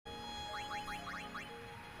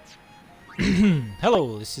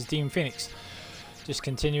Hello, this is Demon Phoenix. Just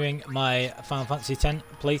continuing my Final Fantasy X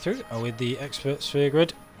playthrough with the Expert Sphere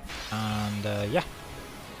Grid. And yeah.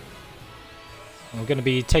 We're going to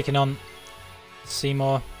be taking on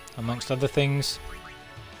Seymour, amongst other things.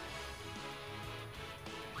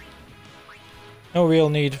 No real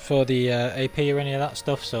need for the AP or any of that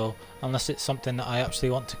stuff, so unless it's something that I actually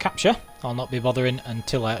want to capture, I'll not be bothering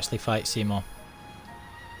until I actually fight Seymour.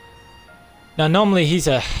 Now normally he's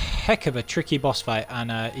a heck of a tricky boss fight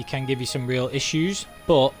and he can give you some real issues,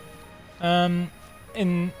 but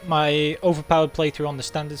in my overpowered playthrough on the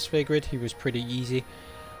standard sphere grid he was pretty easy,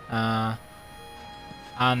 and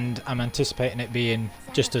I'm anticipating it being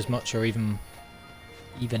just as much or even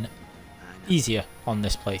easier on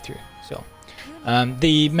this playthrough. So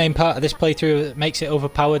the main part of this playthrough that makes it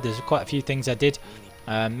overpowered, there's quite a few things I did.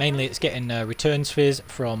 Mainly it's getting return spheres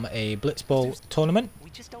from a Blitzball tournament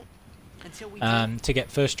to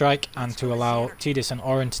get first strike, and to allow Tidus and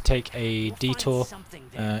Orin to take a detour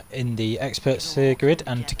in the expert sphere grid,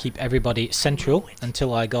 and to keep everybody central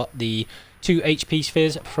until I got the 2 HP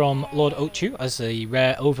spheres from Lord Ochu as a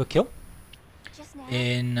rare overkill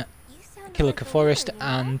in Kilika Forest,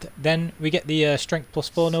 and then we get the strength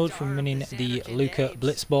 +4 node from winning the Luca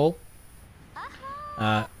Blitzball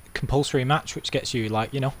compulsory match, which gets you,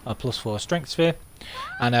 like, you know, a +4 strength sphere,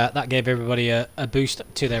 and that gave everybody a boost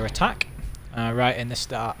to their attack right in the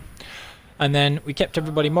start. And then we kept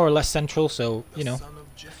everybody more or less central, so, you know,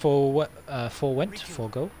 forewent a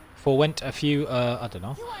few I don't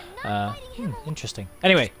know, interesting.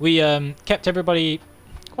 Anyway, we kept everybody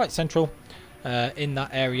quite central in that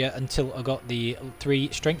area until I got the 3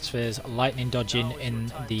 strength spheres lightning dodging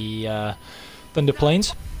in the Thunder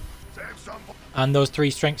Plains, and those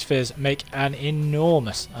 3 strength spheres make an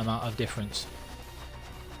enormous amount of difference.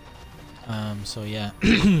 So yeah,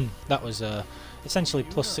 that was essentially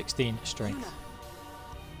 +16 strength.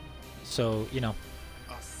 So, you know.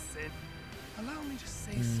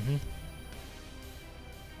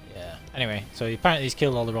 Yeah. Anyway, so apparently he's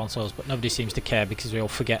killed all the Ronsos, but nobody seems to care because we all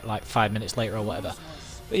forget like 5 minutes later or whatever.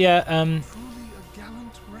 But yeah, and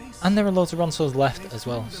there are loads of Ronsos left as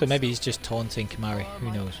well, so maybe he's just taunting Kimahri.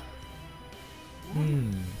 Who knows?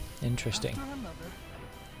 Interesting.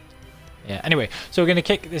 Yeah, anyway, so we're going to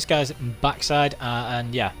kick this guy's backside,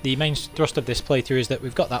 and yeah, the main thrust of this playthrough is that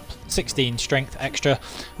we've got that 16 strength extra,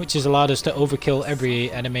 which has allowed us to overkill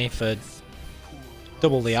every enemy for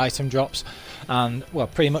double the item drops, and, well,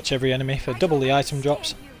 pretty much every enemy for double the item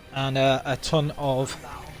drops, and a ton of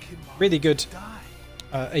really good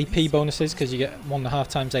AP bonuses, because you get 1.5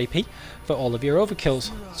 times AP for all of your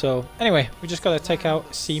overkills. So anyway, we just got to take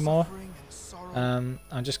out Seymour. I'm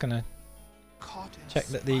just going to check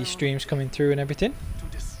that the stream's coming through and everything.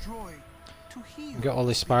 We've got all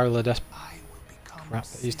this spiral of death crap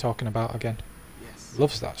that he's talking about again.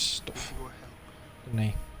 Loves that stuff, doesn't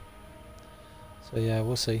he? So yeah,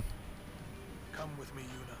 we'll see.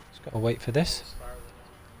 Just gotta wait for this.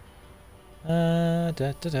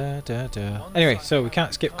 Anyway, so we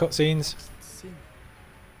can't skip cutscenes.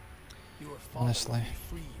 Honestly.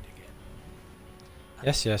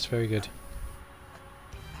 Yes, very good.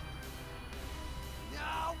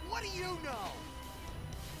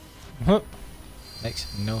 Makes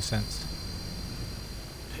no sense.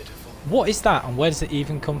 What is that, and where does it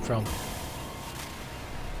even come from?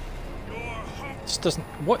 Just doesn't.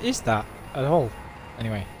 What is that at all?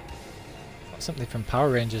 Anyway, something from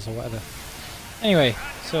Power Rangers or whatever. Anyway,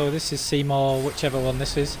 so this is Seymour, whichever one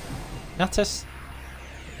this is. Natus.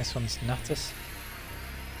 This one's Natus.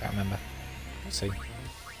 Can't remember. We'll see.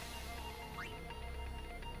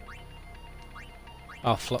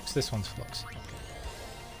 Oh, Flux. This one's Flux.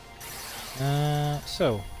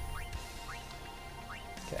 So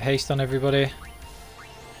get haste on everybody.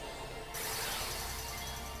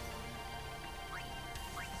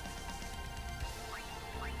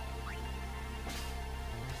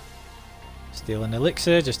 Steal an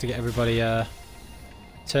elixir just to get everybody a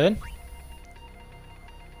turn,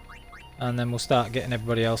 and then we'll start getting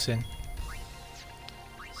everybody else in.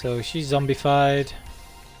 So she's zombified.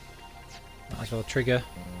 Might as well trigger.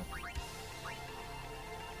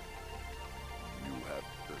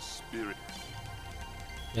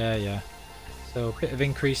 Yeah. So a bit of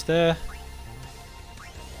increase there.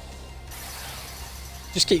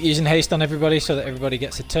 Just keep using haste on everybody so that everybody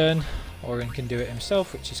gets a turn. Orin can do it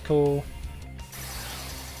himself, which is cool.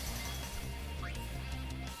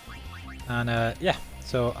 And yeah,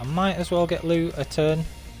 so I might as well get Lou a turn.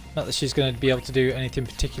 Not that she's going to be able to do anything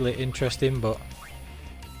particularly interesting, but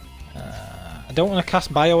I don't want to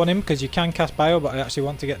cast bio on him because you can cast bio, but I actually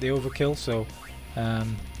want to get the overkill, so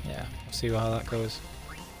yeah, we'll see how that goes.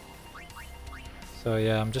 So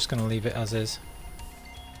yeah, I'm just going to leave it as is.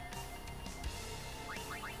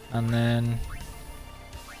 And then...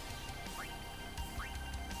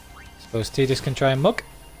 suppose Tidus can try and mug.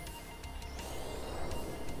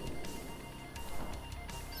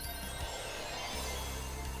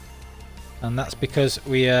 And that's because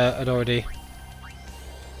we had already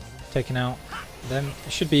taken out them.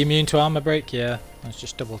 It should be immune to armor break, yeah. I was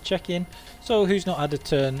just double checking. So who's not had a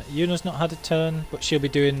turn? Yuna's not had a turn, but she'll be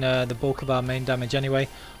doing the bulk of our main damage anyway.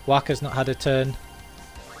 Waka's not had a turn,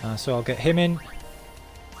 so I'll get him in.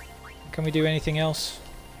 Can we do anything else?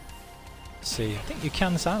 Let's see. I think you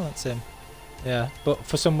can silence him. Yeah, but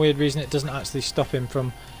for some weird reason it doesn't actually stop him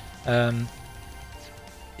from...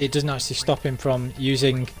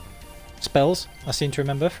 using spells, I seem to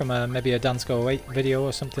remember from maybe a Dance Go 8 video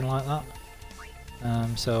or something like that.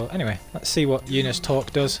 So anyway, let's see what Yuna's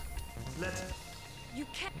talk does.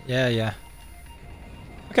 Yeah.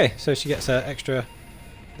 Okay, so she gets an extra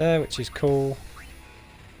there, which is cool.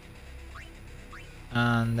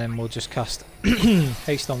 And then we'll just cast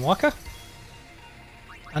haste on Waka.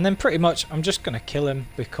 And then pretty much I'm just going to kill him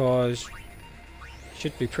because it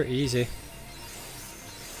should be pretty easy.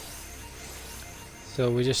 So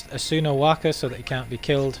we just Asuna Waka so that he can't be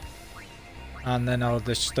killed. And then I'll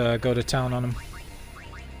just go to town on him.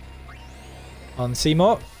 On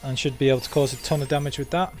Seymour. And should be able to cause a ton of damage with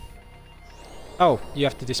that. Oh, you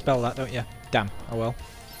have to dispel that, don't you? Damn. Oh well.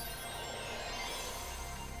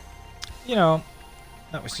 You know,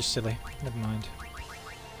 that was just silly. Never mind.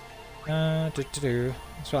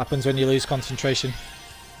 That's what happens when you lose concentration.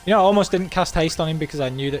 You know, I almost didn't cast haste on him because I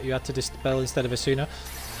knew that you had to dispel instead of Asuna.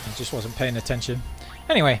 I just wasn't paying attention.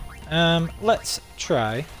 Anyway, let's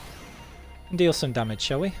try and deal some damage,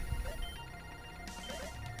 shall we?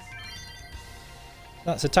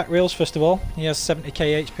 That's attack reels first of all. He has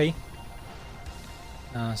 70k HP.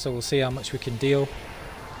 So we'll see how much we can deal.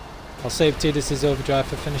 I'll save Tidus' overdrive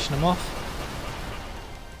for finishing him off.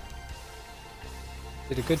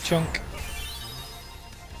 Did a good chunk.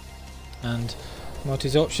 And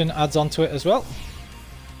Moti's option adds onto it as well.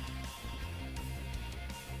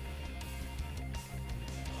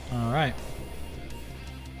 Alright.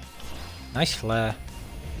 Nice flare.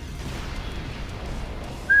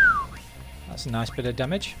 That's a nice bit of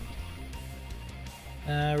damage.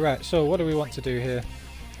 Right, so what do we want to do here?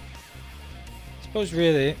 I suppose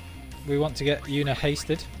really we want to get Yuna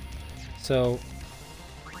hasted. So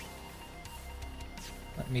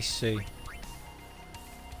let me see.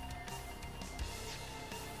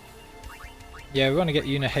 Yeah, we want to get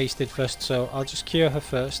Yuna hasted first, so I'll just cure her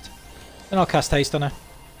first. Then I'll cast haste on her.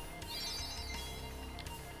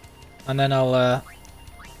 And then I'll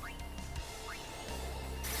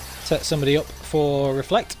set somebody up for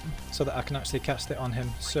reflect so that I can actually cast it on him.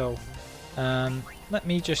 So let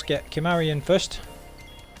me just get Kimahri in first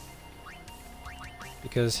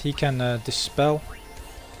because he can dispel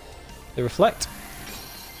the reflect.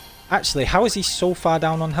 Actually, how is he so far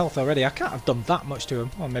down on health already? I can't have done that much to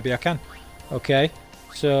him. Or maybe I can. Okay,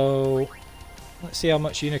 so let's see how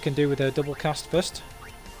much Yuna can do with her double cast first.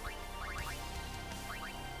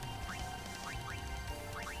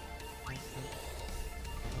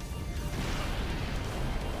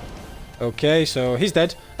 Okay, so he's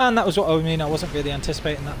dead. And that was what I mean. I wasn't really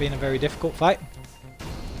anticipating that being a very difficult fight.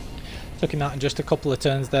 Took him out in just a couple of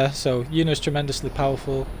turns there. So Yuna's tremendously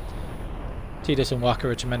powerful. Tidus and Waka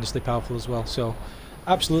are tremendously powerful as well. So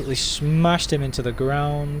absolutely smashed him into the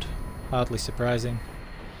ground. Hardly surprising.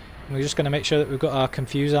 And we're just going to make sure that we've got our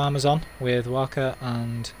confuse armors on with Waka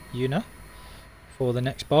and Yuna for the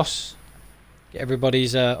next boss. Get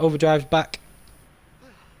everybody's overdrives back.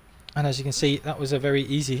 And as you can see, that was a very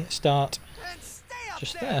easy start.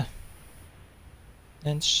 Just there.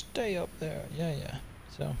 And stay up there. Yeah.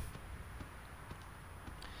 So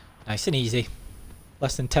nice and easy.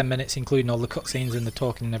 Less than 10 minutes, including all the cutscenes and the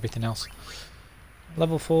talking and everything else.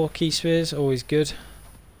 Level 4 key spheres, always good.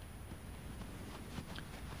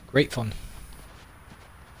 Great fun.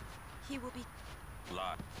 He will be.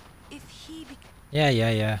 If he be.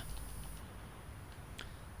 Yeah.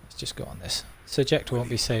 Let's just go on this. Subject won't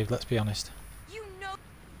be saved, let's be honest. You know.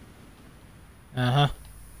 Uh-huh.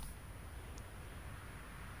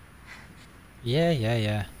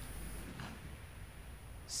 Yeah.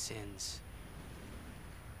 Sins.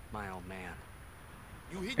 My old man.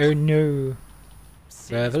 Oh no.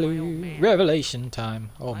 Revelation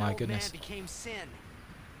time. Oh my goodness.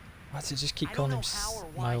 Why does it just keep calling him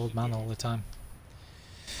my old man all the time?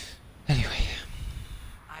 Anyway.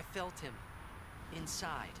 I felt him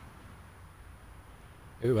inside.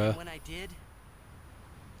 Ooh, and when I did,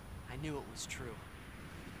 I knew it was true.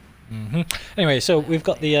 Anyway, so we've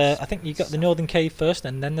got the, I think you got the Northern Cave first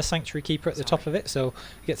and then the Sanctuary Keeper at the top of it, so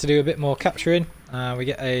we get to do a bit more capturing. We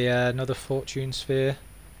get another Fortune Sphere,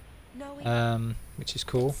 which is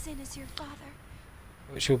cool,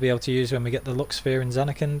 which we'll be able to use when we get the Lux Sphere in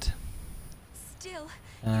Zanarkand,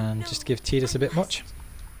 just to give Tidus a bit much.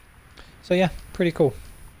 So yeah, pretty cool. So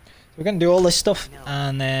we're going to do all this stuff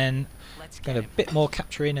and then get a bit more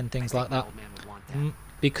capturing and things like that.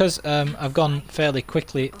 Because I've gone fairly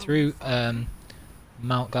quickly through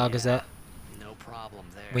Mount Gargazet,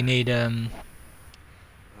 we need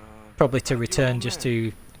probably to return just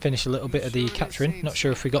to finish a little bit of the capturing. Not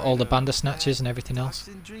sure if we got all the Bandersnatchers and everything else,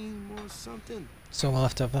 so we'll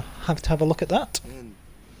have to have a look at that.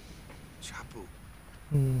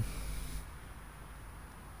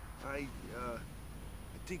 I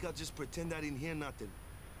think I'll just pretend I didn't hear nothing.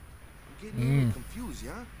 I'm getting a little confused,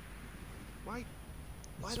 yeah? Why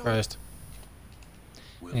Surprised.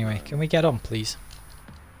 Anyway, can we get on, please?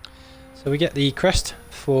 So we get the crest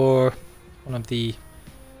for one of the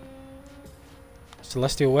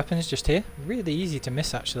celestial weapons just here. Really easy to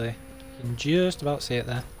miss, actually. You can just about see it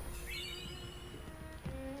there.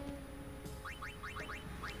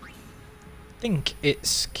 I think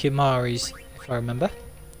it's Kimahri's, if I remember.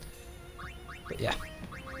 But yeah.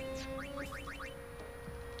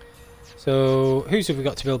 So, whose have we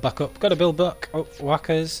got to build back up? Got to build back up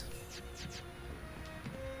Wakka's.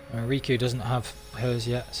 Riku doesn't have hers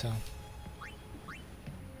yet, so.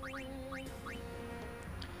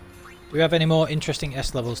 Do we have any more interesting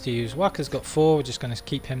S levels to use? Wakka's got 4, we're just going to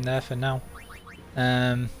keep him there for now.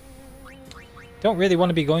 Don't really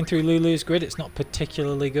want to be going through Lulu's grid, it's not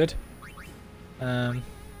particularly good. There's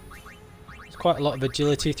quite a lot of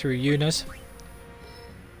agility through Yuna's.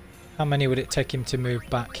 How many would it take him to move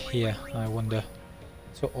back here, I wonder?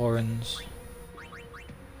 So Oran's.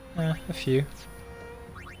 A few.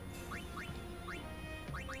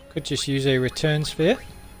 Could just use a return sphere.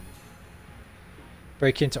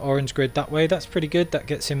 Break into Orange grid that way, that's pretty good. That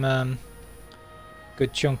gets him a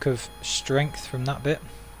good chunk of strength from that bit.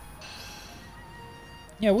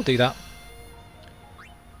 Yeah, we'll do that.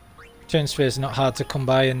 Return spheres are not hard to come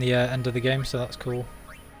by in the end of the game, so that's cool.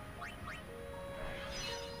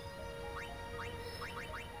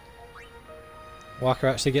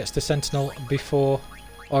 Wakka actually gets to Sentinel before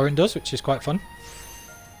Orin does, which is quite fun.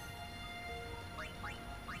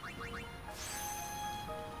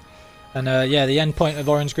 And yeah, the end point of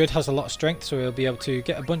Orange Grid has a lot of strength, so we'll be able to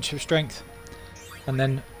get a bunch of strength and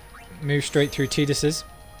then move straight through Tidus's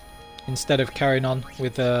instead of carrying on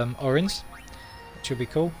with Orin's, which will be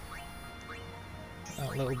cool.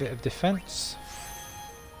 A little bit of defense.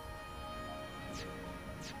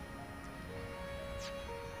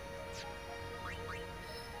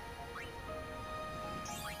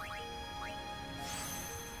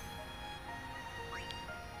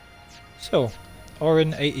 So,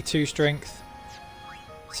 Orin 82 strength,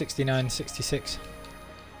 69, 66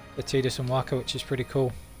 for Tidus and Wakka, which is pretty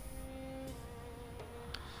cool.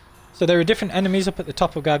 So there are different enemies up at the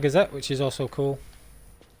top of Gargazet, which is also cool.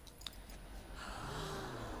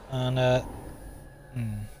 And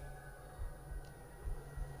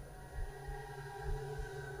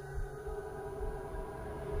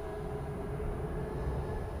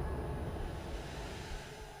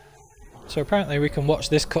so apparently we can watch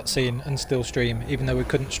this cutscene and still stream, even though we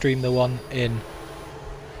couldn't stream the one in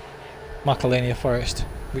Macalania Forest,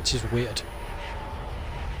 which is weird.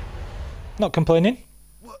 Not complaining.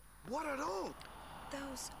 What at all?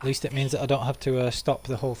 At least it means that I don't have to stop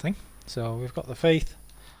the whole thing. So we've got the faith,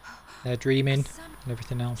 they're dreaming, and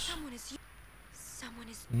everything else.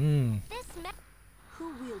 Who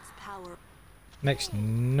wields power? Makes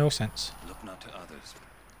no sense. Look not to others.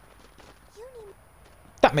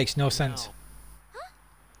 That makes no sense.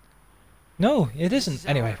 No, it isn't.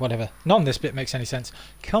 Anyway, whatever. None of this bit makes any sense.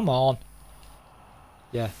 Come on.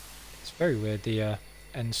 Yeah, it's very weird, the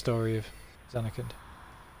end story of Zanarkand.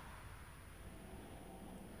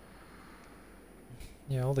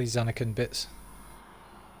 Yeah, all these Zanarkand bits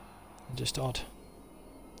are just odd.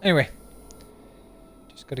 Anyway,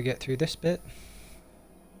 just got to get through this bit.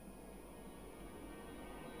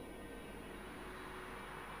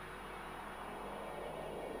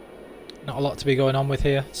 Not a lot to be going on with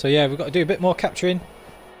here. So yeah, we've got to do a bit more capturing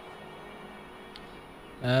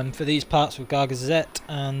for these parts with Gargazet,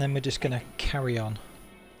 and then we're just going to carry on.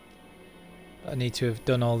 But I need to have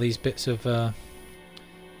done all these bits of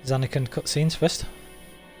Zanarkand cutscenes first.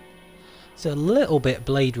 It's a little bit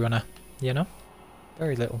Blade Runner, you know?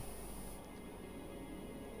 Very little.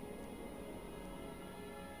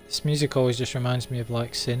 This music always just reminds me of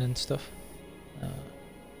like Sin and stuff.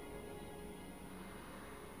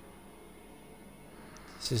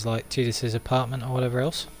 This is like Tidus's apartment or whatever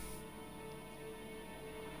else.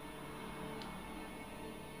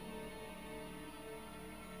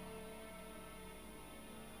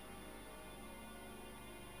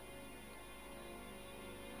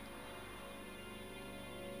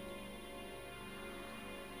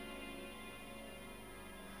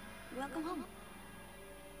 Welcome home.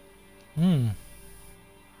 Hmm.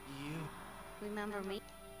 You... Remember me?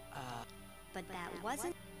 But that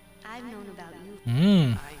wasn't. I've known about you.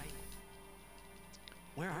 Hmm.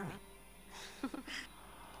 Where are we?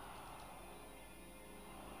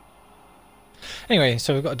 Anyway,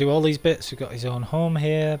 so we've got to do all these bits. We've got his own home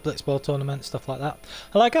here, Blitzball tournament, stuff like that.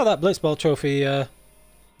 I like how that Blitzball trophy, the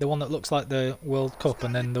one that looks like the World Cup,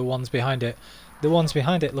 and then the ones behind it. The ones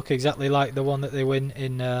behind it look exactly like the one that they win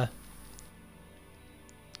in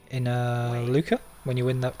Luca, when you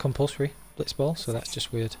win that compulsory Blitzball, so that's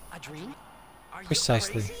just weird. A dream? Are you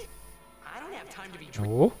Precisely. crazy? I don't have time to be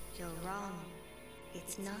dreaming. Oh. You're wrong.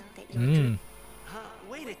 It's not that you're Huh?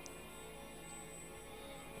 Wait a...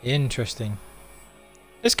 Interesting.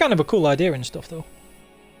 It's kind of a cool idea and stuff, though.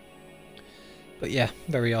 But yeah,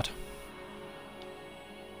 very odd.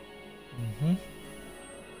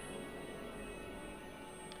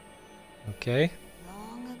 Okay.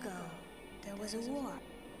 Long ago, there was a war.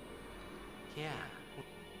 Yeah.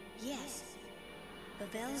 Yes.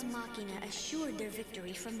 Bavel's Machina assured their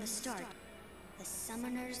victory from the start. The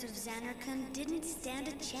summoners of Zanarkand didn't stand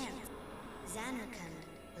a chance. Zanarkand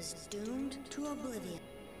was doomed to oblivion.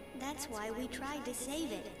 That's why we tried to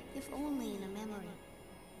save it, if only in a memory.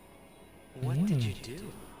 What did you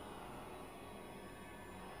do?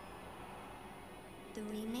 The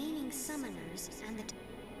remaining summoners and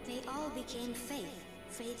they all became faith.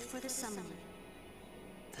 Faith for the summoning.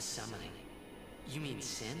 The summoning. You mean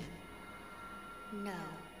sin? No.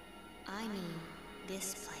 I mean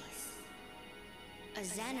this place. A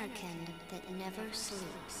Zanarkand that never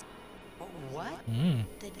sleeps. What?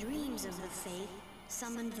 The dreams of the faith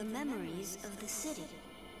summoned the memories of the city.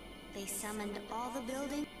 They summoned all the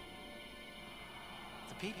buildings.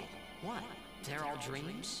 The people. What? They're all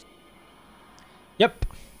dreams? Yep.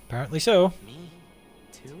 Apparently so. Me?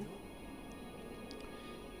 Too?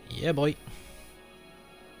 Yeah, boy.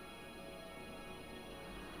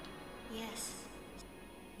 Yes.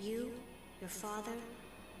 You, your father,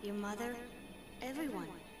 your mother, everyone.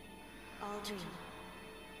 All dream.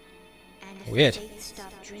 And if Weird. the faith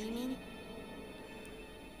stopped dreaming,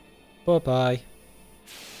 Bye-bye.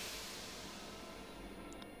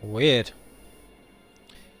 Weird.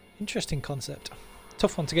 Interesting concept.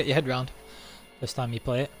 Tough one to get your head round first time you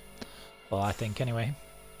play it. Well, I think anyway.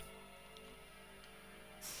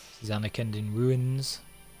 Zanarkand in ruins.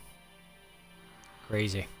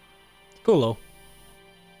 Crazy. Cool though.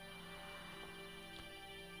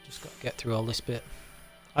 Just got to get through all this bit.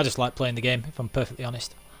 I just like playing the game, if I'm perfectly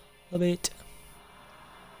honest. Love it.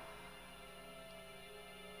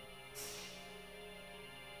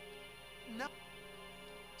 No.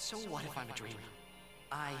 So what if I'm a dreamer?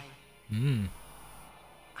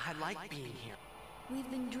 I like being here. we've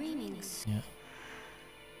been dreaming. Yeah.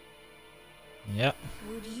 Yep.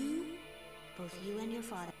 Would you, both you and your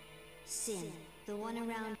father, sin the one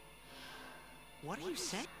around? What are you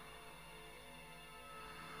saying?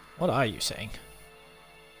 What are you saying?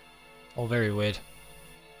 All very weird.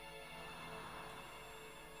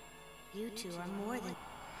 You two are more than.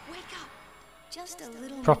 Wake up! Just a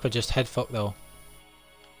little. Proper just head fuck though.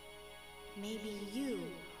 Maybe you.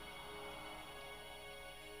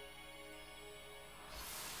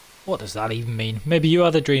 What does that even mean? Maybe you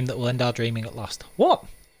are the dream that will end our dreaming at last. What?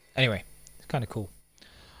 Anyway, it's kind of cool.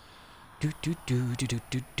 Do do do do do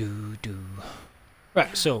do do do.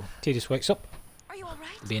 Right, so Tidus wakes up, Are you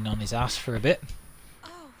alright? being on his ass for a bit. Oh,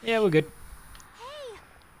 Yeah, we're good. hey!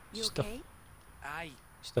 You Stuff. okay?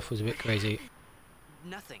 Stuff was a bit crazy.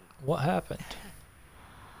 Nothing. What happened?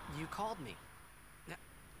 You called me.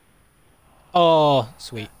 Oh,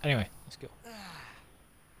 sweet. Anyway, let's go.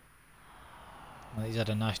 Well, he's had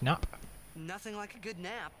a nice nap. Nothing like a good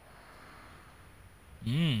nap.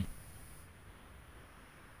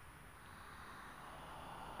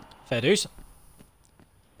 Fair dues.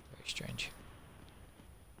 Very strange.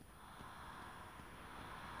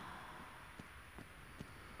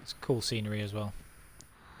 It's cool scenery as well.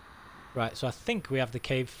 Right, so I think we have the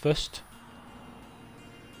cave first.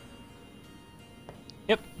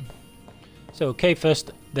 Yep. So cave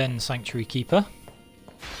first, then Sanctuary Keeper.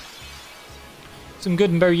 Some good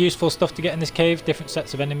and very useful stuff to get in this cave. Different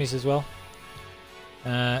sets of enemies as well.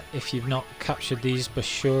 If you've not captured these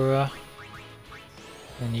Bashura,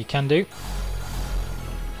 then you can do.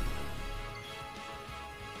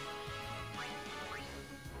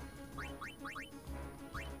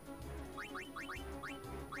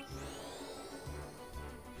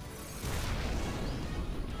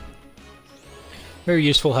 Very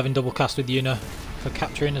useful having double cast with Yuna for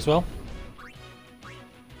capturing as well.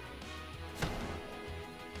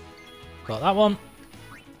 Got that one.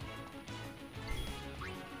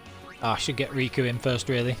 I should get Riku in first,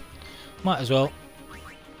 really. Might as well.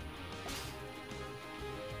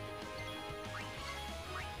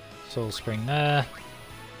 Soul Spring there.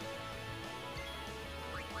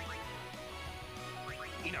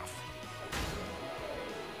 Enough.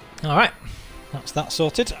 Alright, that's that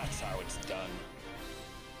sorted. That's how it's done.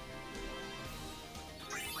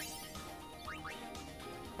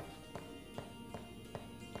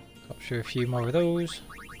 Capture a few more of those.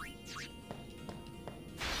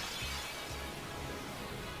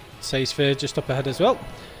 Sphere just up ahead as well.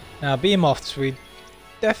 Now Behemoths, we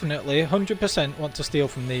definitely 100% want to steal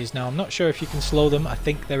from these. Now I'm not sure if you can slow them. I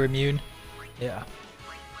think they're immune. Yeah.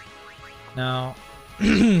 Now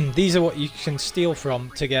these are what you can steal from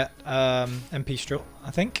to get MP Strut,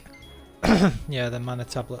 I think. Yeah, the mana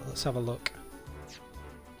tablet. Let's have a look.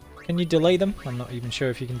 Can you delay them? I'm not even sure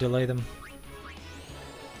if you can delay them.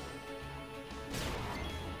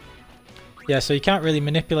 Yeah, so you can't really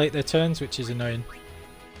manipulate their turns, which is annoying.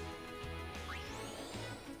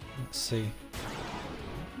 Let's see.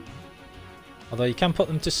 Although you can put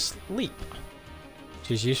them to sleep,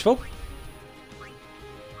 which is useful.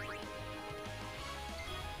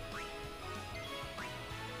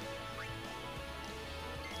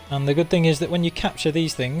 And the good thing is that when you capture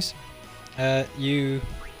these things, you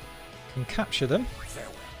can capture them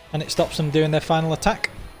and it stops them doing their final attack,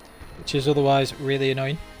 which is otherwise really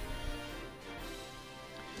annoying.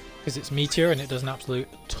 Because it's Meteor and it does an absolute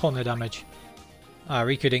ton of damage. Ah,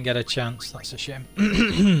 Riku didn't get a chance, that's a shame.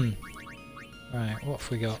 Right, what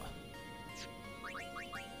have we got?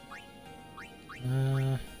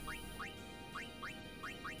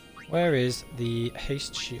 Where is the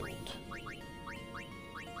haste shield?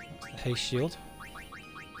 That's the haste shield.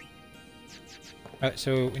 Right,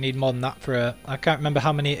 so we need more than that for a... I can't remember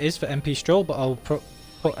how many it is for MP Stroll, but I'll put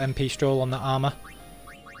MP Stroll on the armour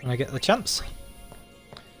when I get the chance.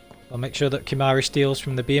 I'll make sure that Kimahri steals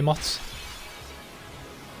from the Behemoths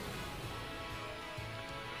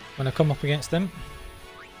when I come up against them.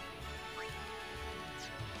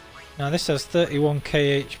 Now this has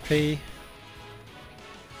 31k HP.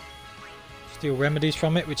 Steal remedies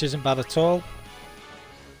from it, which isn't bad at all.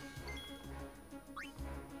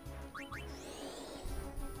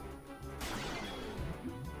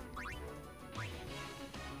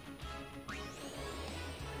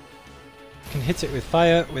 Can hit it with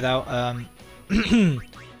fire without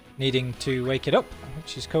needing to wake it up,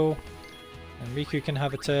 which is cool. And Riku can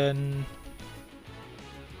have a turn.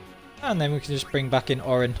 And then we can just bring back in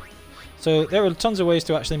Orin. So there are tons of ways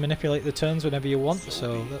to actually manipulate the turns whenever you want,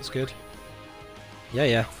 so that's good.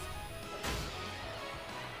 Yeah.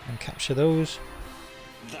 And capture those.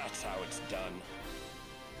 That's how it's done.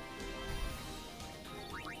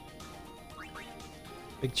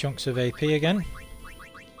 Big chunks of AP again.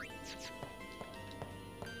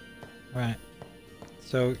 Right.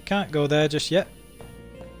 So can't go there just yet.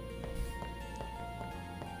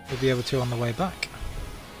 We'll be able to on the way back.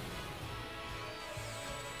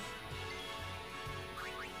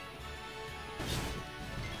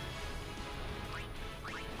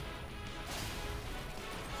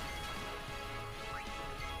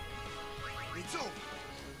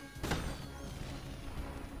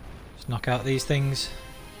 Just knock out these things.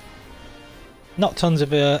 Not tons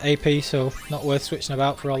of AP, so not worth switching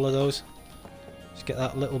about for all of those. Just get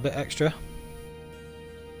that little bit extra.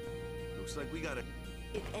 Looks like we got it.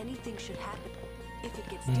 If anything should happen, if it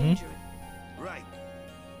gets dangerous. Right.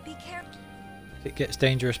 Be careful. If it gets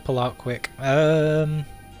dangerous, pull out quick.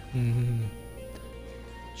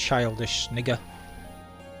 Childish nigger.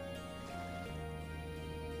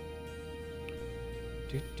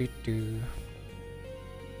 Do.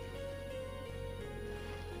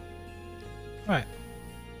 Right.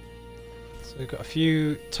 So we've got a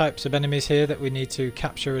few types of enemies here that we need to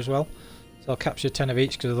capture as well. So I'll capture 10 of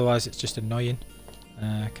each because otherwise it's just annoying.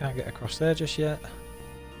 Can't get across there just yet.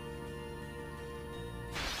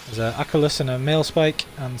 There's a Aculus and a Mail Spike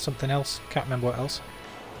and something else. Can't remember what else.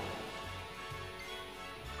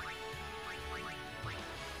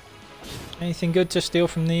 Anything good to steal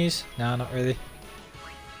from these? Nah, not really.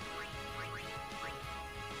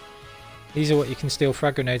 These are what you can steal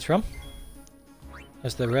frag grenades from.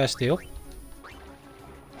 As the rare steal.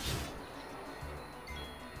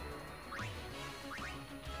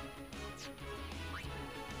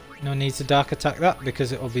 No need to dark attack that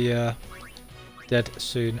because it will be dead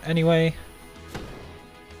soon anyway.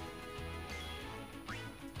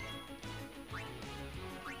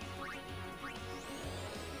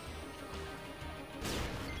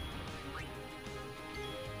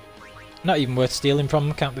 Not even worth stealing from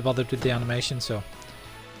them, can't be bothered with the animation, so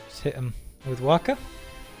just hit them with Waka.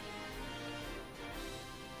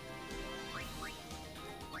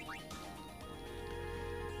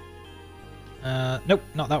 Nope,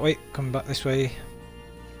 not that way, coming back this way.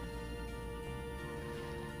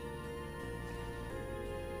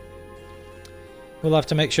 We'll have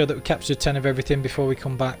to make sure that we capture 10 of everything before we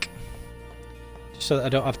come back, just so that I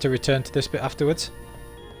don't have to return to this bit afterwards.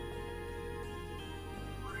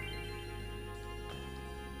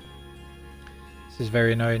 This is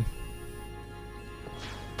very annoying.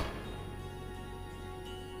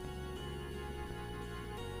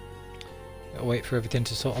 Gotta wait for everything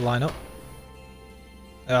to sort of line up.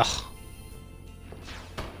 Ugh.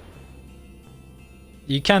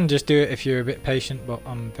 You can just do it if you're a bit patient, but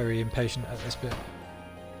I'm very impatient at this bit.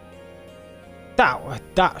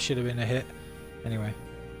 That should have been a hit. Anyway.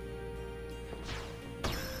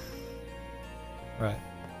 Right.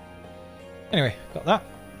 Anyway, got that.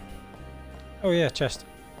 Oh yeah, chest.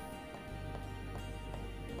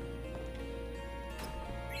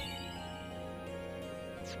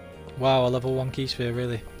 Wow, a level 1 key sphere,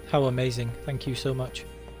 really. How amazing. Thank you so much.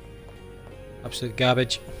 Absolute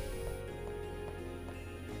garbage.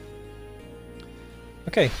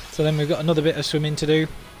 Okay, so then we've got another bit of swimming to do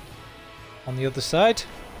on the other side.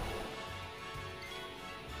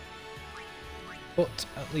 But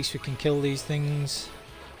at least we can kill these things.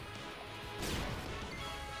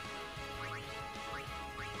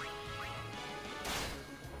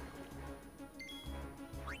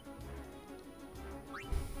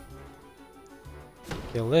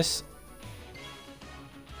 Kill this.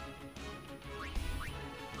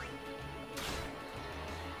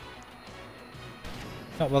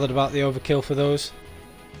 Not bothered about the overkill for those.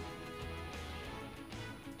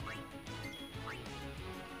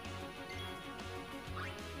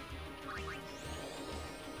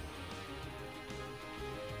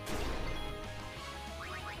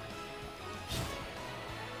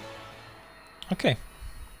 Okay.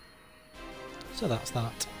 So that's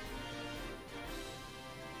that.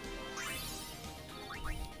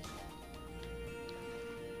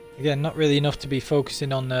 Again, not really enough to be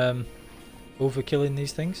focusing on overkilling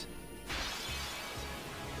these things.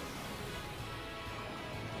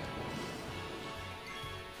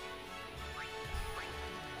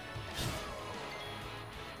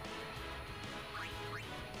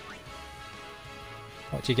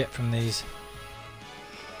 What do you get from these?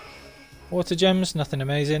 Water gems, nothing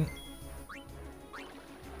amazing.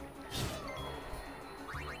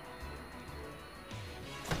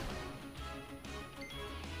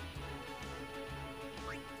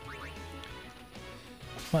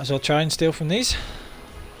 Might as well try and steal from these.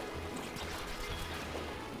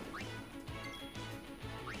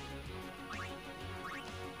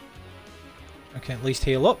 I can at least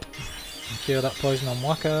heal up and cure that poison on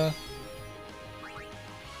Waka.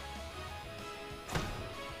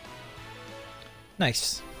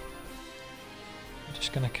 Nice. I'm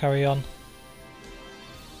just going to carry on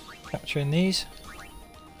capturing these.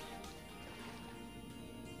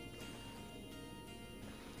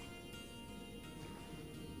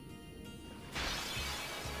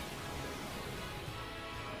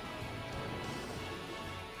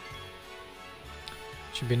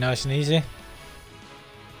 Should be nice and easy. I'm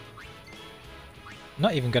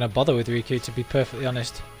not even going to bother with Riku, to be perfectly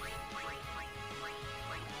honest.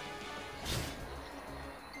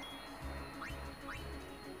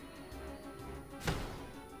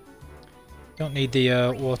 Don't need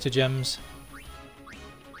the water gems.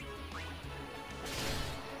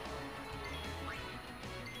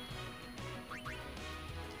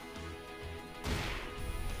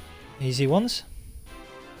 Easy ones.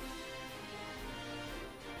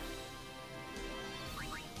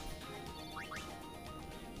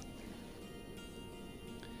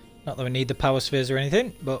 Not that we need the power spheres or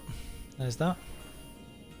anything, but there's that.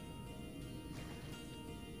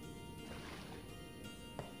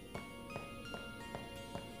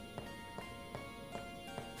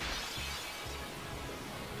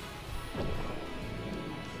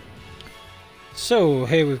 So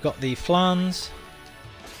here we've got the flans.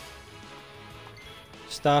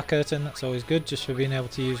 Star curtain, that's always good, just for being able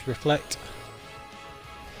to use reflect.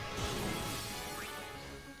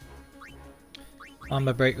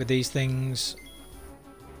 Armor break with these things.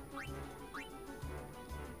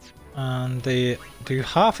 And they do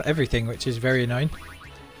half everything, which is very annoying.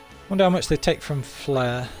 Wonder how much they take from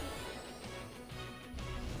flare.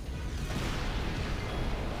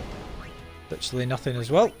 Virtually nothing as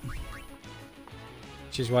well.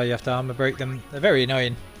 Which is why you have to armor break them. They're very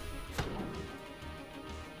annoying.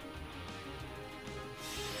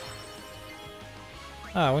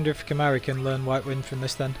 Ah, I wonder if Kimahri can learn White Wind from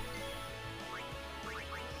this then.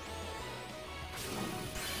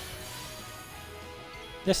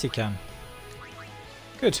 Yes, he can.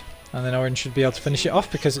 Good. And then Orange should be able to finish it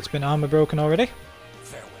off because it's been armor broken already.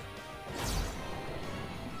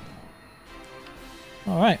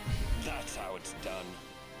 Alright. That's how it's done.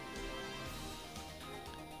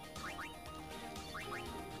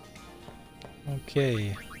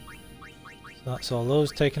 Okay. So that's all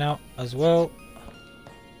those taken out as well.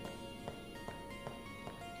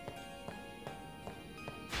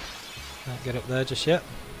 Can't get up there just yet.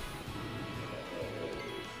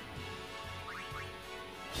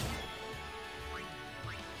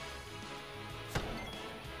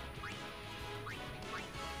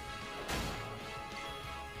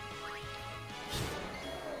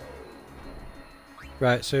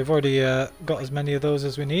 Right, so we've already got as many of those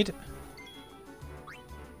as we need.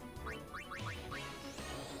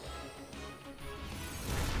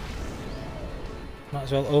 Might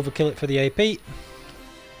as well overkill it for the AP.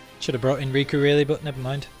 Should have brought in Riku really, but never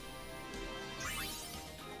mind.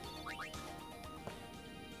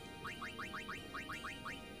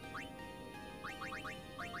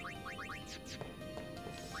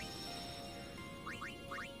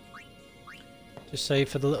 Just save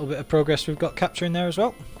for the little bit of progress we've got capturing there as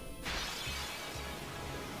well.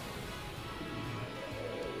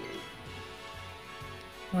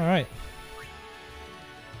 Alright.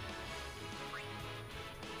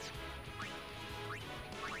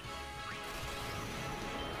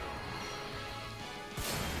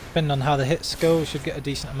 Depending on how the hits go, we should get a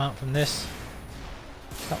decent amount from this.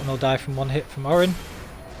 That one will die from one hit from Orin.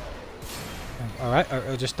 Alright, or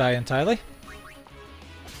it'll just die entirely.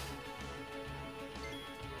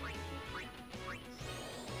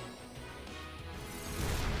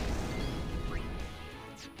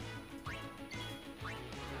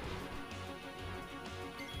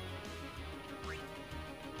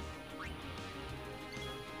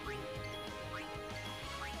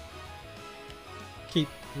 Keep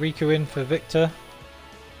Riku in for Victor.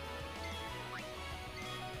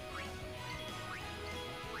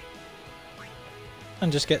 And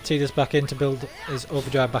just get Tidus back in to build his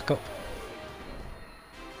overdrive back up.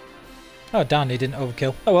 Oh darn, he didn't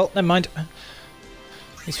overkill. Oh well, never mind. At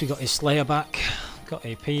least we got his Slayer back. Got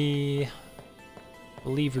AP.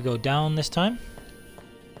 Believe we go down this time.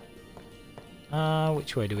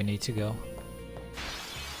 Which way do we need to go?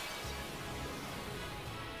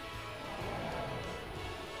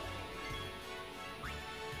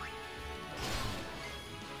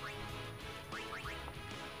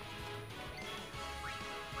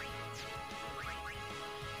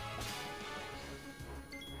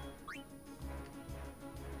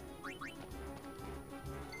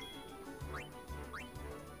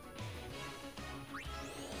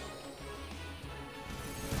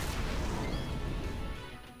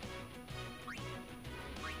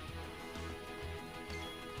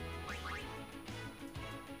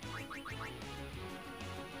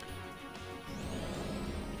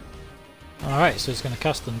 Alright, so it's going to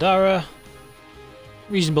cast Thundara.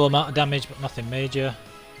 Reasonable amount of damage, but nothing major.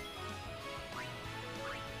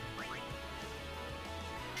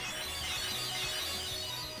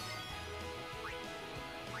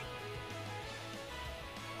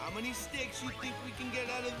 How many stakes you think we can get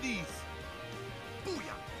out of these?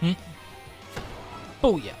 Booyah!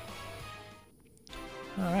 Booyah!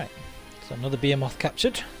 Alright, so another Behemoth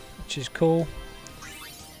captured, which is cool.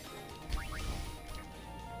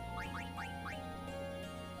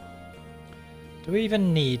 Do we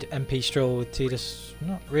even need MP Stroll with Tidus?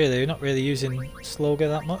 Not really, we're not really using Sloga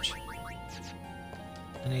that much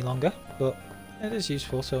any longer, but it is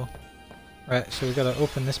useful, so... Right, so we've got to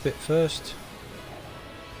open this bit first.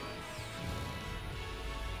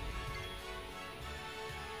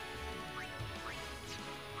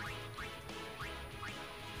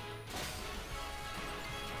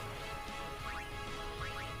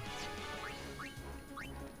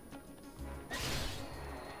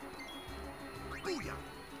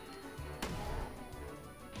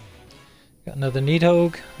 Got another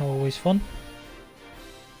Nidhogg, always fun.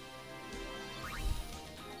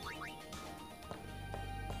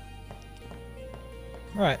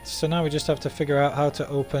 Right, so now we just have to figure out how to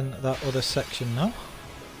open that other section now.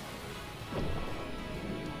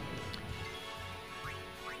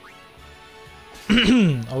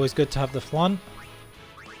 Always good to have the flan.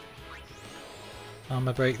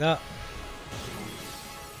 Armor break that.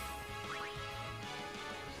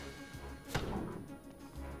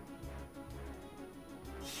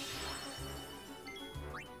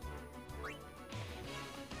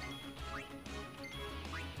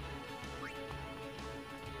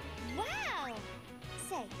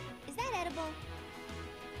 Is that edible?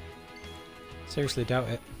 Seriously doubt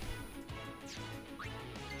it.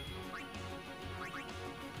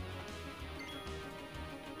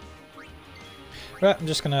 Right, I'm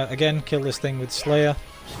just gonna again kill this thing with Slayer.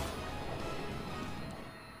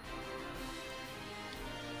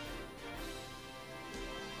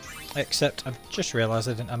 Except I've just realised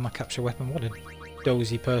I didn't have my capture weapon. What a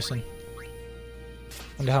dozy person.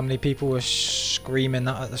 Wonder how many people were screaming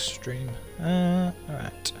that at the stream.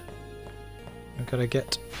 Alright. We've got to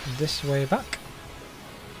get this way back.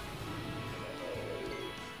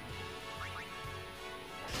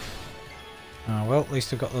 Oh well, at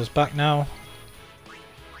least we've got those back now.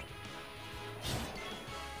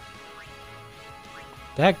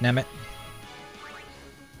 Dagnammit.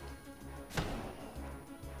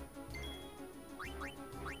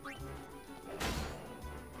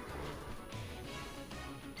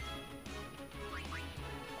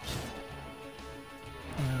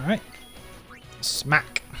 Alright.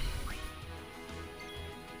 Smack.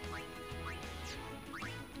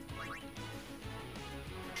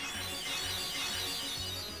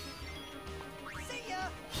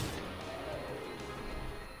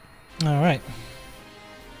 Alright.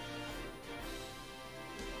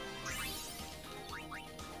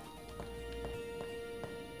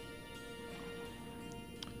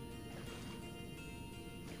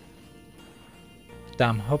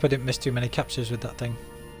 Damn, hope I didn't miss too many captures with that thing.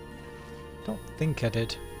 Don't think I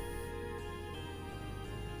did.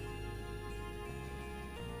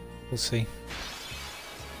 We'll see.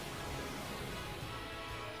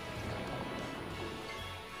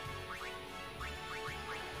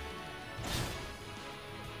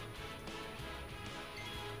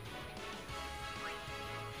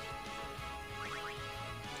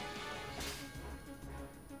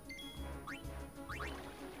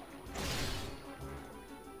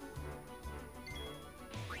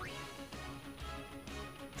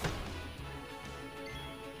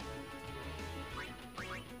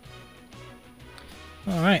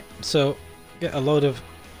 Alright, so get a load of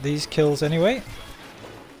these kills anyway.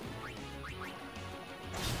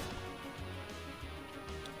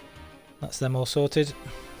 That's them all sorted.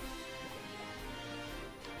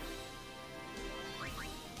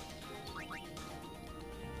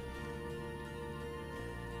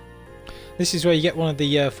 This is where you get one of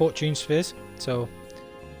the fortune spheres, so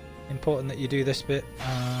important that you do this bit.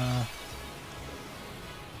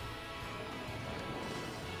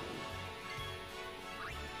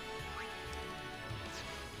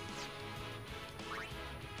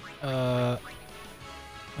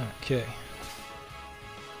 Okay.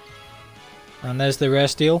 And there's the rare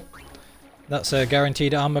steel. That's a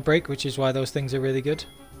guaranteed armor break, which is why those things are really good.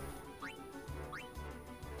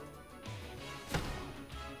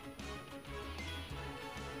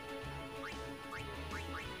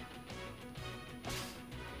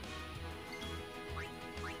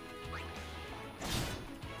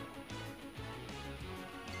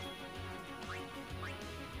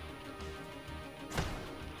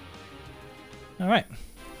 Alright.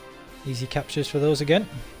 Easy captures for those again.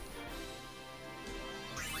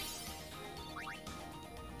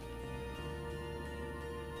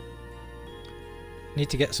 Need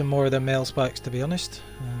to get some more of the male spikes, to be honest.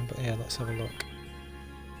 But yeah, let's have a look.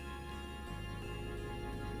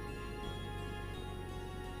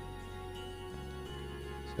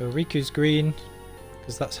 So Riku's green,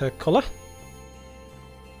 because that's her colour.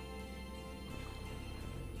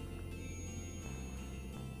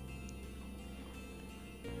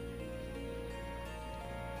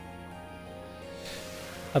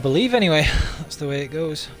 I believe anyway, that's the way it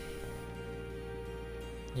goes.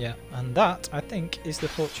 Yeah, and that, I think, is the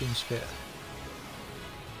fortune sphere.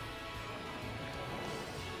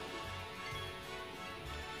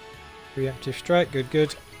 Preemptive strike, good,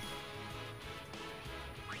 good.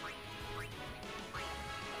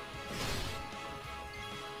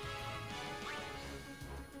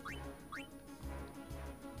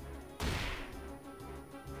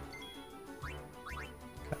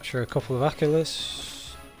 Capture a couple of Aculus.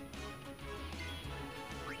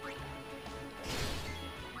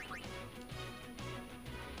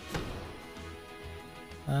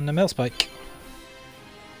 And a Millspike.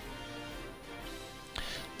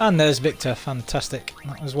 And there's Victor, fantastic.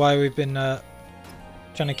 That was why we've been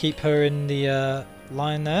trying to keep her in the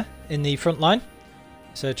line there, in the front line.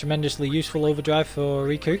 It's a tremendously useful overdrive for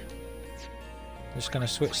Riku. Just going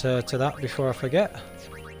to switch her to that before I forget.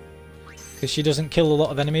 Because she doesn't kill a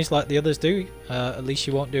lot of enemies like the others do. At least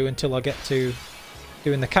she won't do until I get to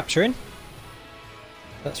doing the capturing.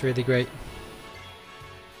 That's really great.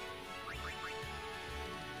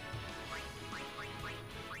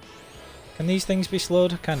 Can these things be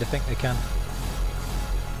slowed? I kind of think they can.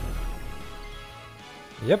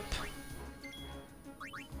 Yep.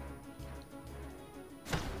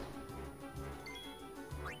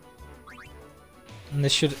 And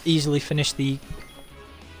this should easily finish the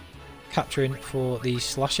capturing for the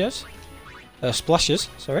splashes,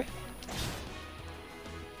 sorry.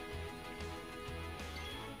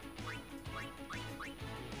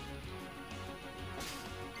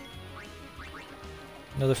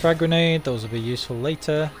 Another frag grenade, those will be useful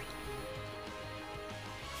later.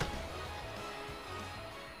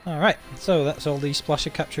 Alright, so that's all the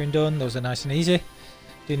splasher capturing done, those are nice and easy.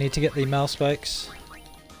 Do need to get the Mal spikes.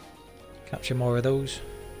 Capture more of those.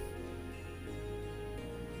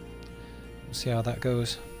 We'll see how that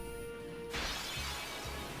goes.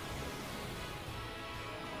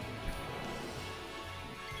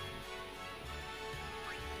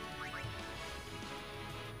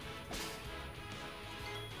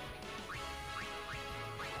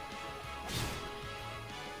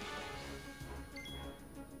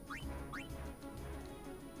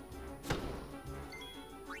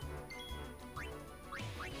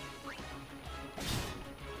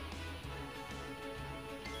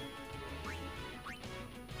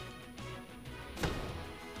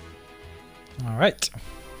 Alright.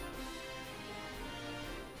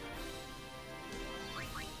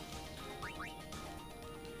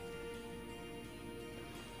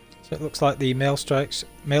 So it looks like the mail spikes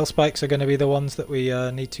are going to be the ones that we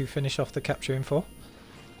need to finish off the capturing for.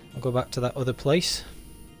 I'll go back to that other place.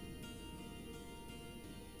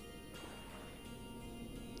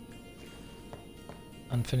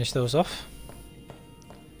 And finish those off.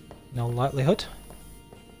 In all likelihood.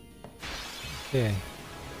 Okay.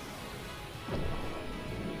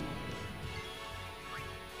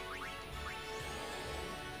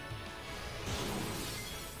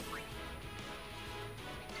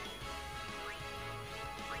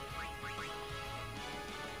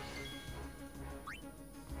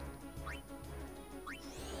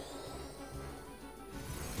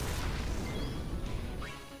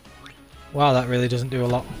 Wow, that really doesn't do a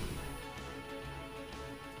lot.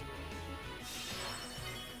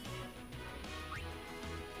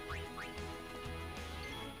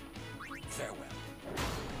 Farewell.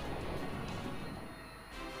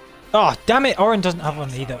 Oh, damn it! Oren doesn't have one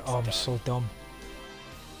either. Oh, I'm so dumb.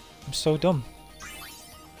 I'm so dumb.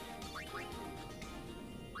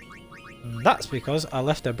 And that's because I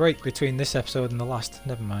left a break between this episode and the last.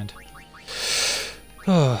 Never mind.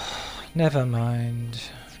 Oh, never mind.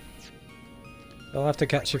 I'll have to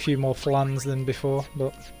catch a few more flans than before,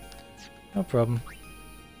 but no problem.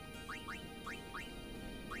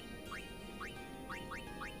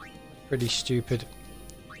 Pretty stupid.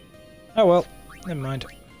 Oh well, never mind.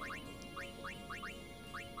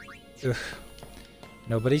 Ugh.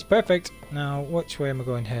 Nobody's perfect. Now, which way am I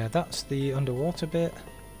going here? That's the underwater bit.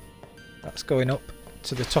 That's going up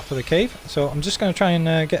to the top of the cave. So I'm just going to try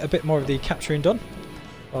and get a bit more of the capturing done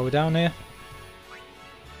while we're down here.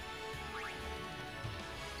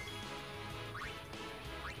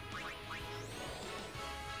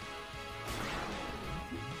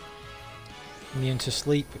 Immune to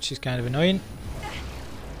sleep, which is kind of annoying.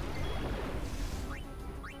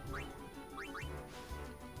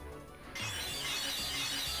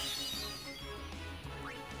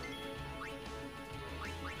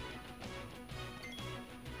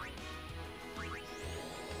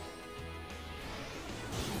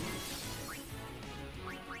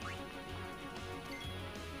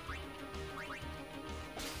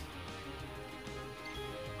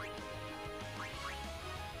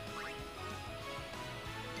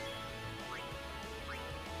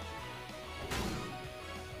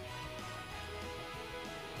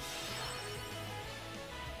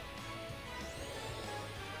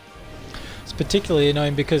 It's particularly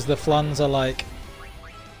annoying because the flans are like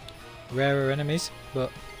rarer enemies,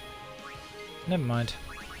 but never mind.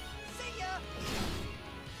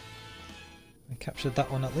 I captured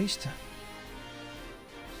that one at least.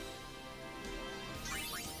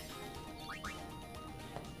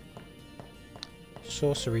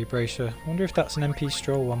 Sorcery Bracer. I wonder if that's an MP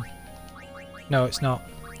Stroll one. No, it's not.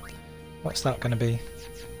 What's that going to be?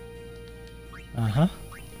 Uh-huh.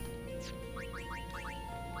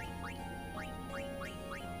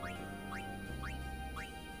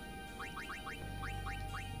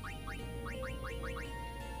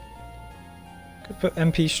 Could put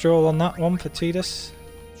MP Stroll on that one for Tidus.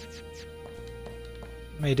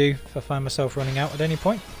 May do if I find myself running out at any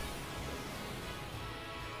point.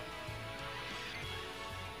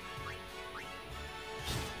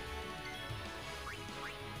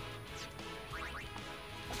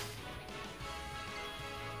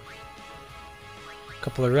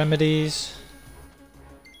 Couple of remedies.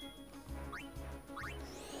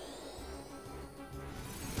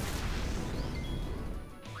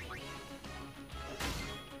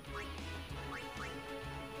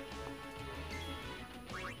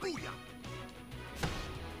 Booyah!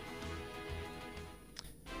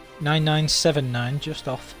 9979, just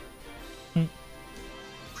off. I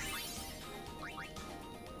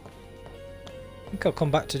think I'll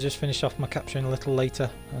come back to just finish off my capturing a little later.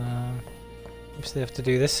 Obviously I have to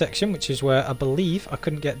do this section, which is where I believe I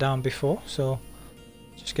couldn't get down before, so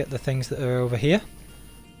just get the things that are over here.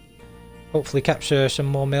 Hopefully capture some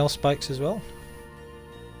more mail spikes as well.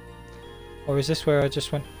 Or is this where I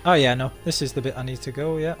just went? Oh yeah, no, this is the bit I need to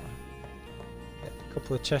go, yeah. Get a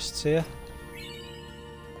couple of chests here.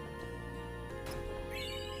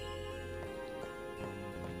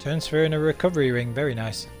 Transfer in a recovery ring, very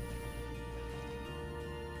nice.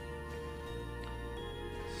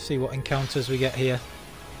 See what encounters we get here.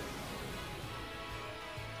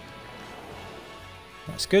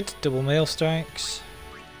 That's good, double mail strikes.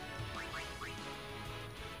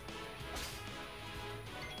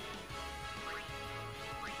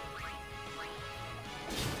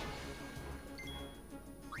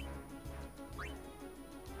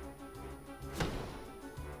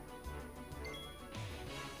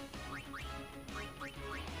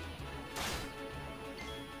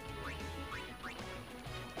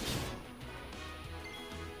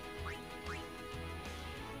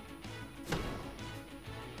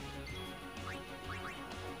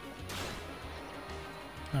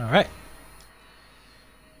 Alright.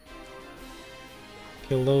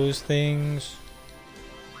 Kill those things.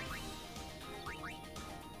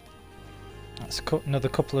 That's another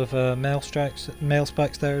couple of mail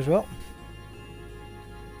spikes there as well.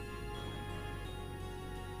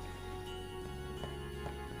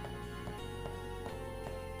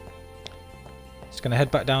 Just gonna head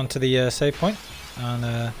back down to the save point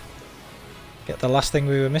and get the last thing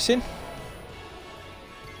we were missing.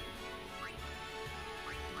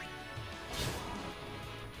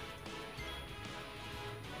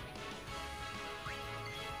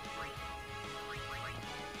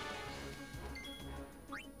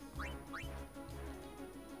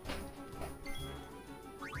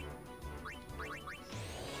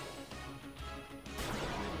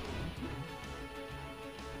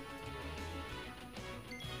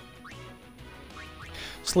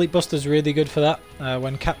 Sleep Buster's really good for that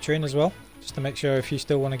when capturing as well, just to make sure if you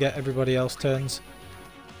still want to get everybody else turns.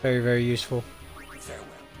 Very, very useful. Farewell.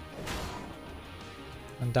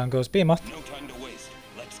 And down goes Behemoth. No time to waste.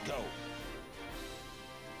 Let's go.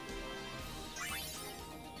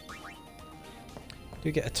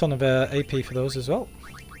 Do get a ton of AP for those as well.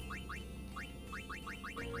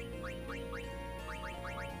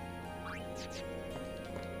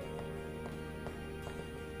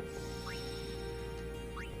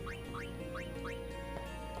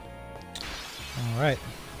 Alright.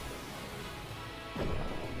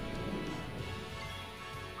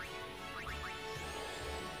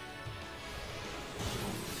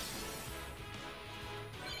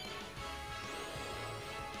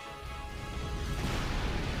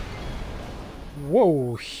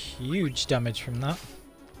 Whoa, huge damage from that.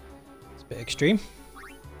 It's a bit extreme.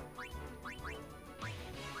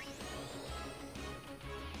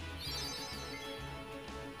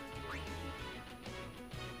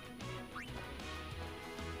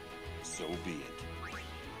 So be it.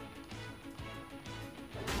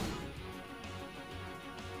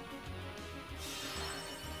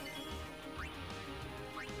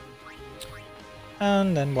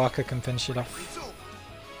 And then Waka can finish it off.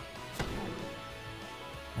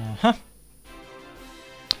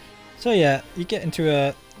 So yeah, you get into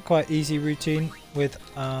a quite easy routine with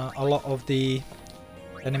a lot of the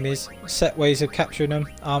enemies. Set ways of capturing them.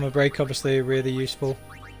 Armor break obviously really useful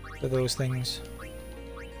for those things.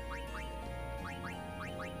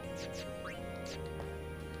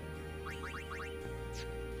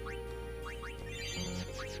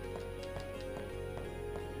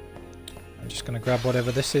 I'm just going to grab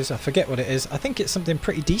whatever this is. I forget what it is. I think it's something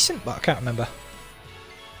pretty decent, but I can't remember.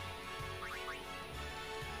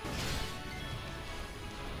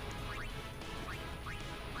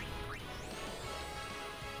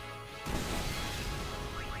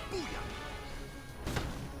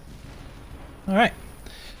 Alright.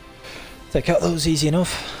 Take out those easy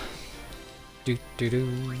enough. A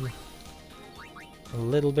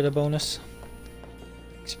little bit of bonus.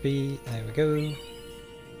 XP, there we go.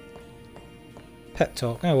 Pep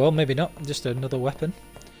talk. Oh well, maybe not. Just another weapon.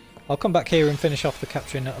 I'll come back here and finish off the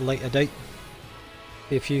capturing at a later date.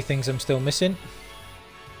 Be a few things I'm still missing.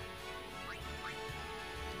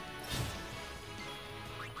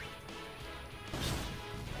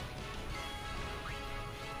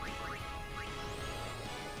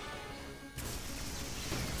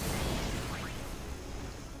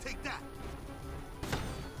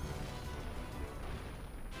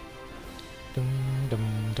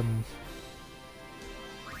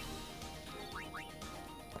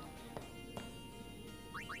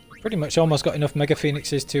 Pretty much almost got enough Mega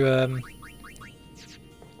Phoenixes to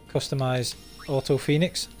customize Auto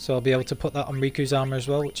Phoenix, so I'll be able to put that on Riku's armor as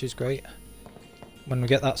well, which is great when we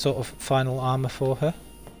get that sort of final armor for her.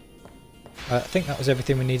 I think that was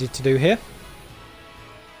everything we needed to do here.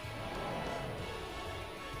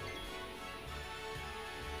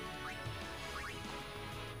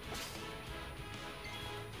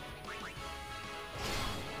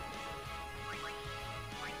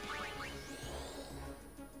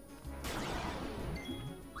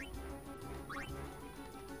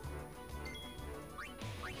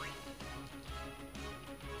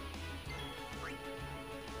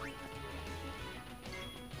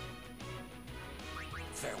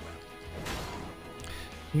 Farewell.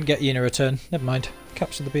 Didn't get Yuna a return. Never mind.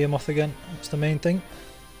 Capture the Behemoth again. That's the main thing.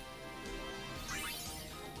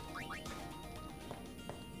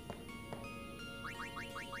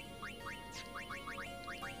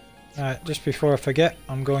 Alright, just before I forget,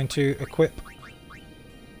 I'm going to equip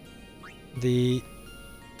the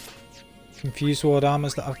Confused Ward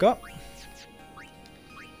armors that I've got.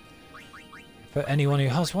 For anyone who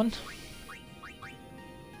has one.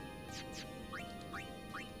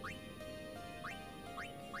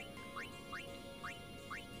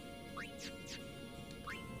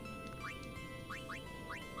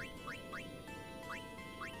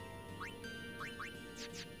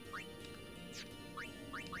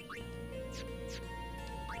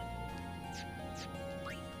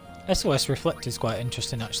 SOS Reflect is quite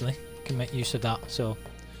interesting actually. Can make use of that. So,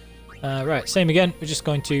 right, same again. We're just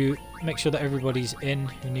going to make sure that everybody's in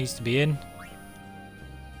who needs to be in.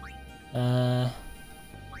 We'll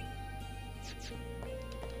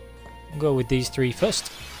go with these three first.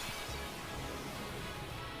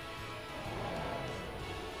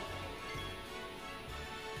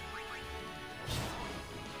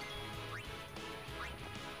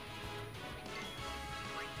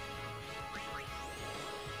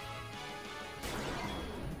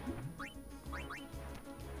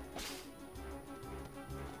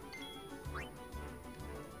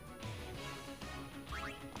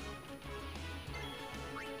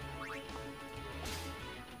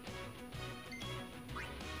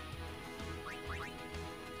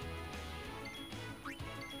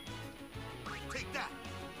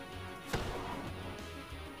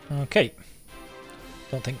 Okay.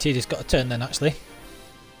 Don't think Tidus got a turn then, actually.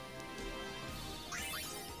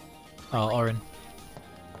 Oh, Orin.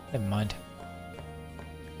 Never mind.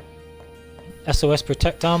 SOS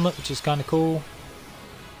Protect Armlet, which is kind of cool.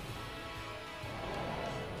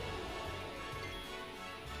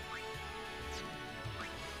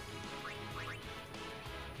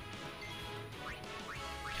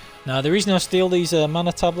 Now, the reason I steal these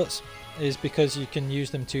mana tablets is because you can use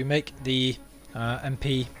them to make the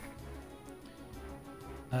MP.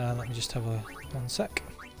 Let me just have a 1 sec.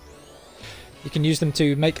 You can use them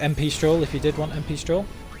to make MP Stroll if you did want MP Stroll,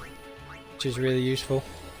 which is really useful.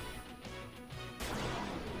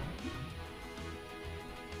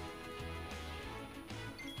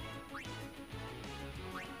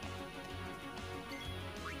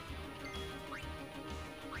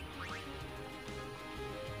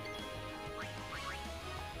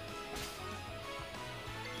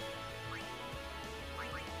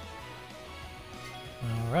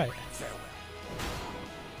 Alright.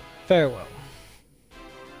 Farewell.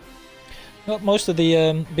 Well, most of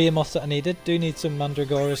the Behemoths that I needed. Do need some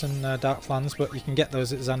Mandragoras and Dark Flans, but you can get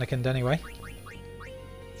those at Zanarkand anyway.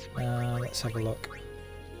 Let's have a look.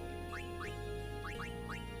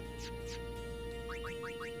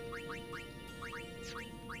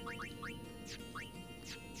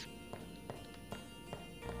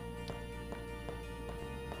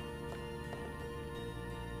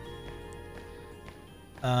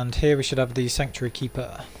 And here we should have the Sanctuary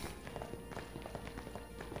Keeper.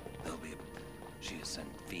 She is sent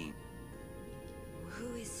fiend.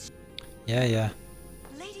 Who is Yeah, yeah.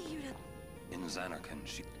 Lady Yuna? In Zanarkand,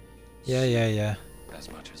 she Yeah. as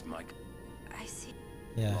much as Mike. I see.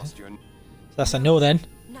 Yeah. Lost your That's a no then.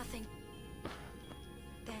 Nothing.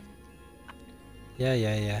 Then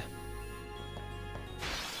Yeah.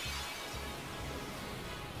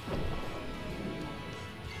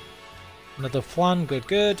 Another flan,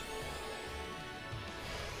 good.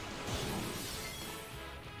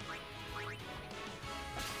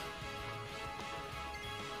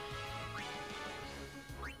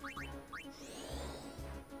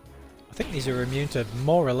 I think these are immune to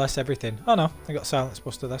more or less everything. Oh no, I got Silence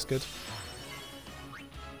Buster, that's good.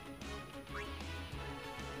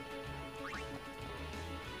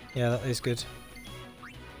 Yeah, that is good.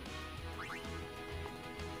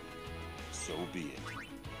 So be it.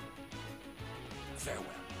 Farewell.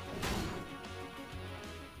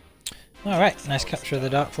 Alright, nice capture of the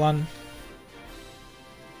Dark Flan.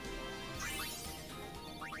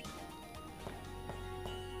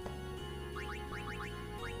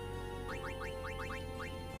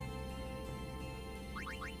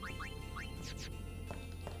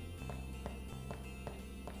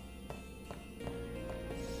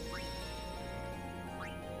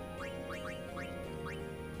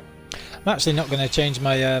 I'm actually not going to change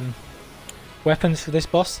my weapons for this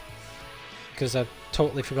boss because I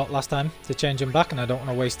totally forgot last time to change them back, and I don't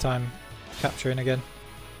want to waste time capturing again.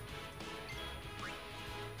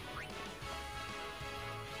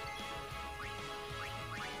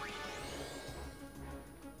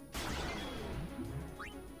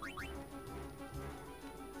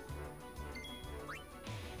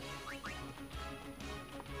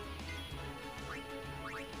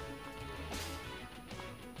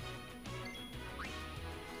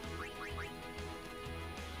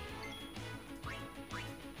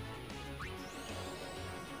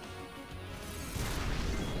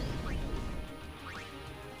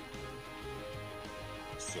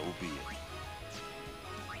 So be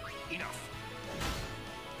it. Enough.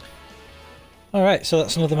 Alright, so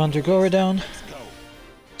that's another Mandragora down, Let's go.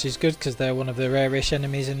 which is good because they're one of the rarish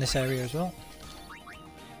enemies in this area as well.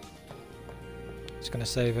 Just going to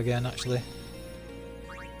save again actually.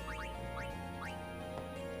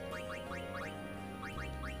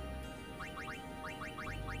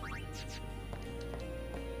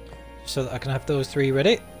 So that I can have those three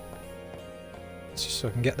ready. Just so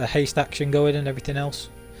I can get the haste action going and everything else.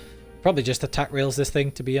 Probably just attack rails this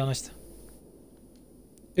thing, to be honest.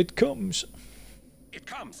 It comes. It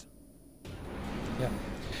comes. Yeah.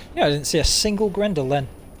 Yeah, I didn't see a single Grendel then.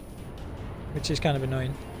 Which is kind of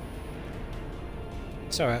annoying.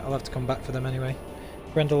 It's alright, I'll have to come back for them anyway.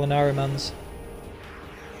 Grendel and Aramans.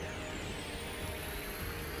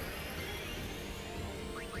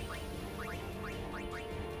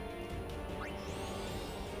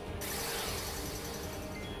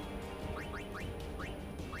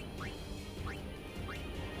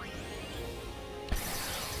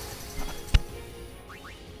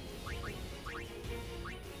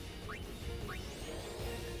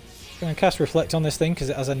 I'm going to cast Reflect on this thing because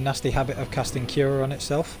it has a nasty habit of casting Cure on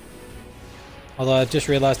itself. Although I just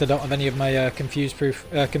realised I don't have any of my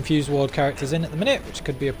Confused Ward characters in at the minute, which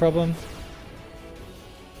could be a problem.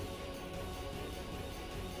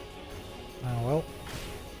 Oh well.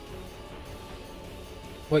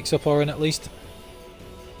 Wakes up Orin at least.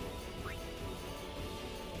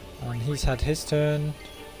 And he's had his turn.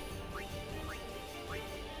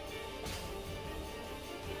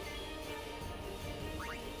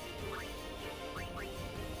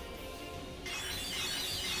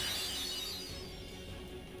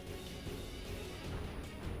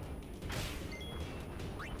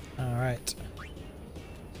 Alright,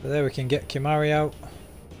 so there we can get Kimahri out,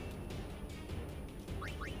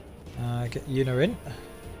 get Yuna in.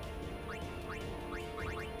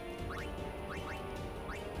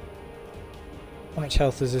 How much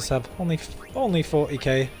health does this have? Only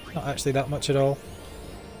 40k, not actually that much at all.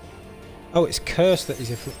 Oh, it's Curse that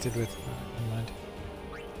he's afflicted with. Oh, never mind.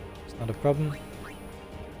 It's not a problem.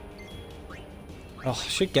 Oh, I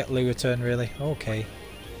should get Lou a turn really. Okay.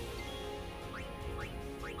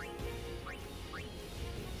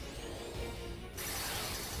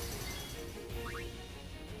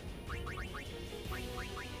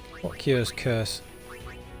 What cures Curse?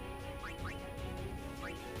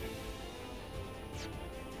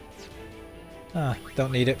 Ah,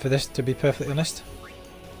 don't need it for this, to be perfectly honest.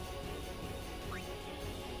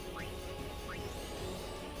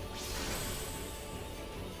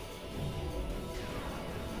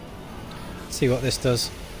 Let's see what this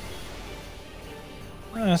does.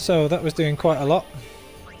 So that was doing quite a lot.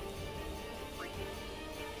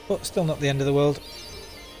 But still not the end of the world.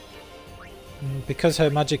 And because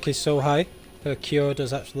her magic is so high, her cure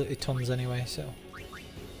does absolutely tons anyway, so...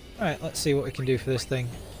 Alright, let's see what we can do for this thing.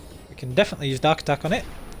 We can definitely use Dark Attack on it.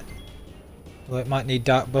 Although it might need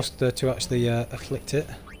Dark Buster to actually afflict it.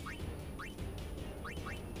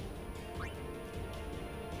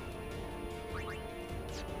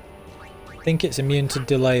 I think it's immune to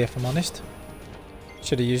delay if I'm honest.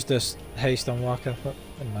 Should have used this haste on Waka, but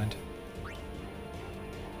never mind.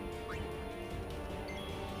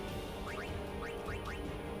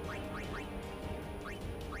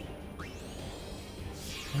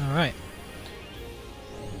 Alright.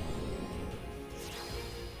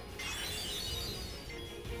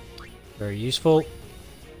 Very useful.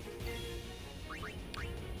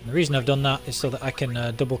 And the reason I've done that is so that I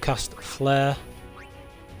can double cast Flare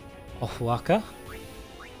off Waka.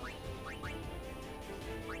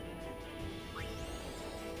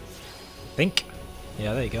 Think.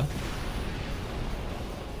 Yeah, there you go.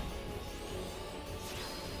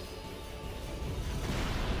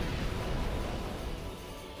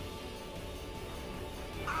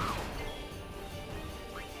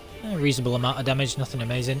 A reasonable amount of damage, nothing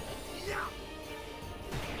amazing.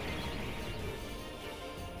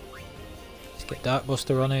 Let's get Dark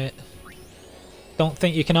Buster on it. Don't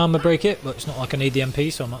think you can armor break it, but it's not like I need the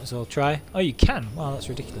MP, so I might as well try. Oh, you can? Wow, that's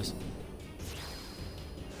ridiculous.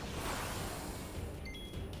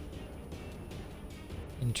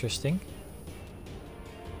 Interesting.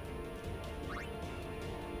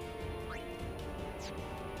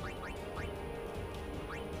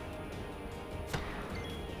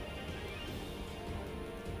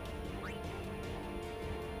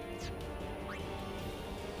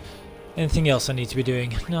 Anything else I need to be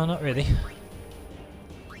doing? No, not really.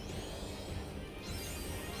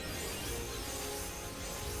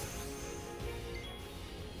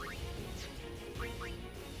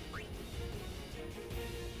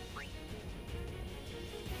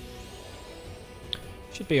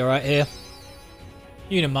 Should be alright here.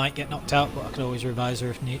 Yuna might get knocked out, but I could always revive her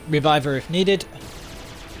if needed.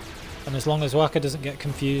 And as long as Waka doesn't get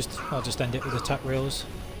confused, I'll just end it with attack rails.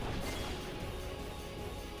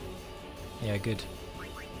 Yeah, good.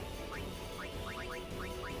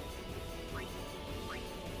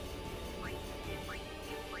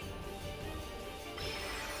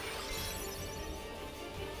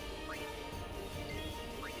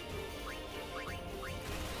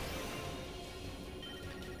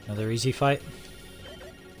 Another easy fight.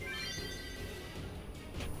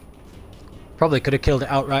 Probably could have killed it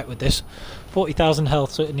outright with this. 40,000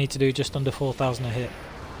 health, so it need to do just under 4,000 a hit.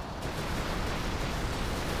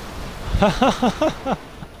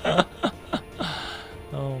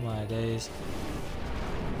 Oh my days.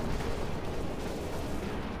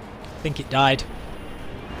 I think it died.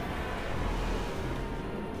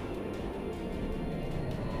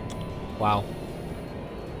 Wow.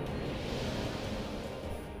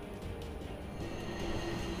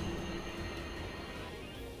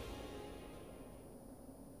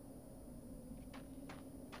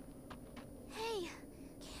 Hey,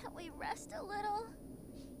 can't we rest a little?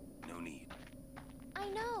 No need. I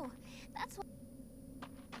know. That's what.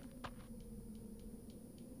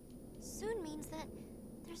 Soon means that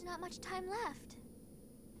there's not much time left.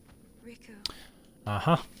 Riku.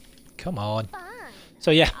 Uh-huh. Come on. Fine.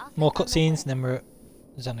 So yeah, I'll more get on the cutscenes, way. then we're at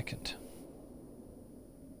Zanarkand.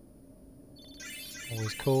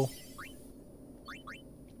 Always cool.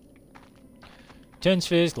 Turn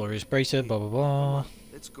spheres, glorious bracer, blah blah blah.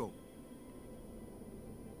 Let's go.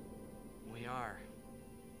 We are.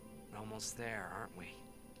 Almost there, aren't we?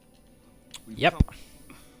 We've Yep.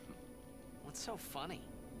 come- What's so funny?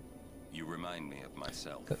 You remind me of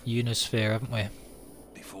myself. Got Yuna sphere, haven't we?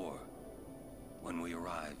 Before, when we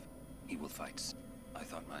arrive, he will fight. I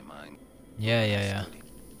thought my mind. Yeah, yeah,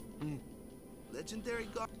 yeah. Legendary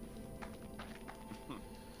God.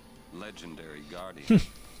 Legendary guardian.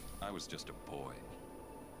 I was just a boy.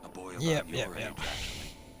 A boy about Yep, your yep, age, yep.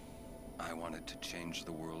 actually. I wanted to change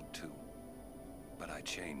the world too. But I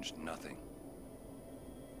changed nothing.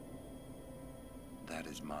 That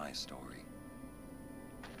is my story.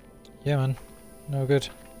 Yeah, man. No good.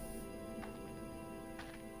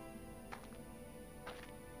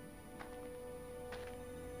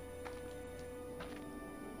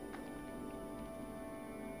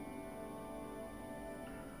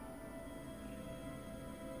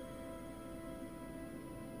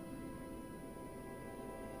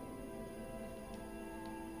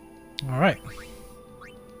 Alright.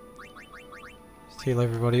 Let's heal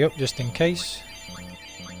everybody up just in case.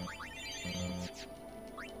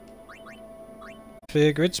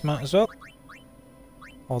 Fear grids might as well.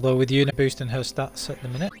 Although with Yuna boosting her stats at the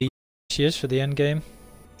minute, she is for the end game.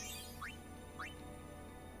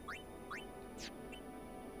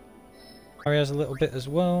 Kimahri has a little bit as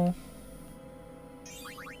well.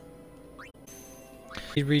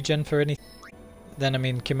 Regen for anything. Then I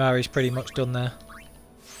mean Kimahri's pretty much done there.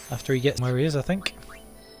 After he gets where he is, I think.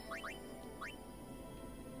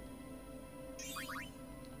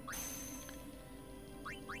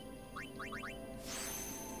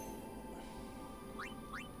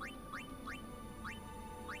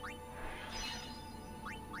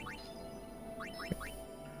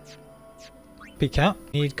 Copycat.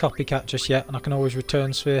 Need copycat just yet, and I can always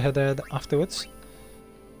return sphere her there afterwards.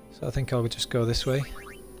 So I think I'll just go this way.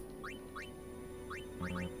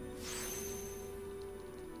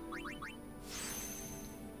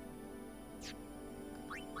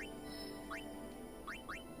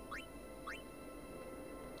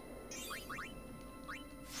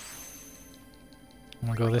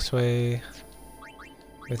 We'll go this way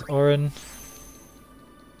with Oren.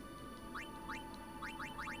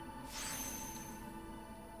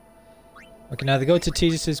 We can either go to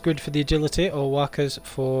Tidus's grid for the agility or Waka's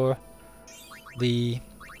for the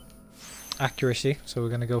accuracy. So we're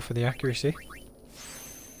going to go for the accuracy.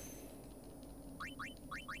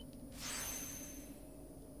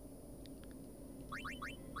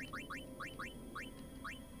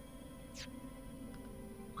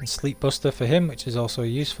 And Sleep Buster for him, which is also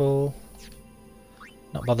useful.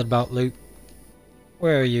 Not bothered about loot.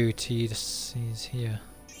 Where are you, Tidus? He's here.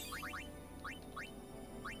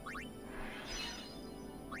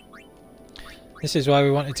 This is why we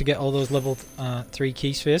wanted to get all those level 3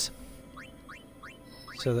 key spheres,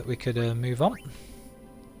 so that we could move on.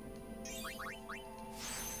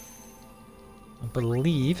 I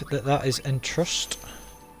believe that that is Entrust.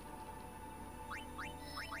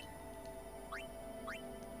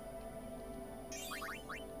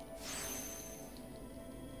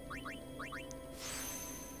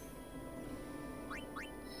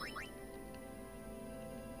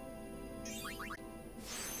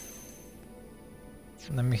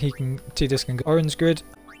 And then Tidus can go Orange Grid.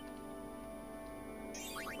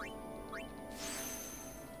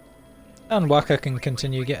 And Waka can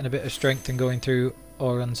continue getting a bit of strength and going through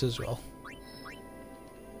Oran's as well.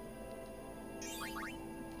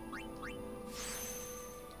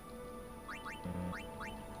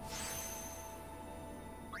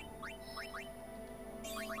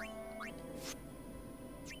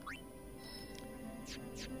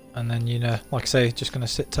 And then Yuna, like I say, just going to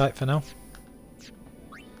sit tight for now.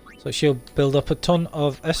 So she'll build up a ton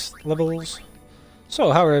of S levels.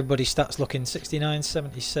 So how are everybody's stats looking? 69,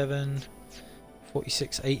 77,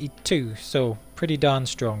 46, 82. So pretty darn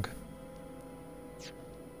strong.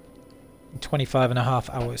 25.5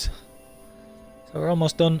 hours. So we're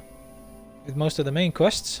almost done with most of the main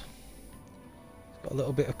quests. Got a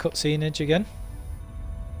little bit of cutscenage again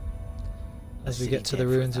as we get to the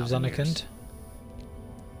ruins of Zanarkand.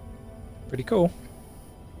 Pretty cool.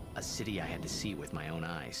 A city I had to see with my own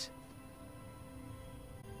eyes.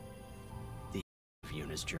 The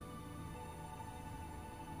Yuna's journey.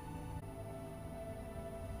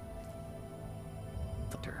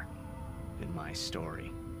 In my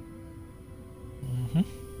story. Mm-hmm.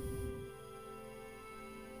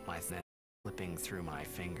 My then slipping through my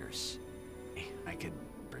fingers. I could.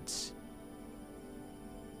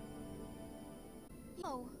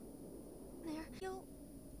 Oh, there you.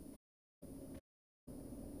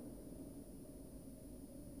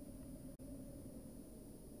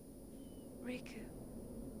 Riku,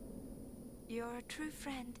 you're a true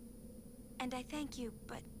friend, and I thank you,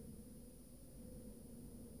 but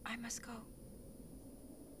I must go.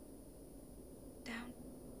 Down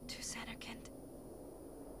to Zanarkand.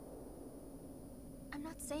 I'm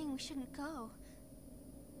not saying we shouldn't go.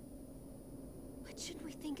 But shouldn't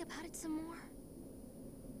we think about it some more?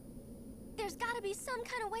 There's gotta be some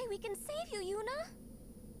kind of way we can save you, Yuna!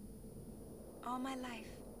 All my life,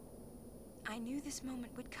 I knew this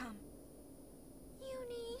moment would come.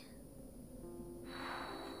 Yuni...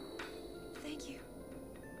 Thank you,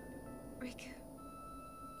 Riku.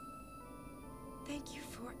 Thank you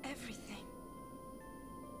for everything.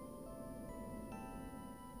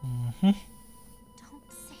 Mm-hmm.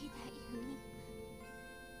 Don't say that, Yuni.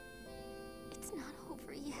 It's not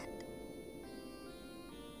over yet.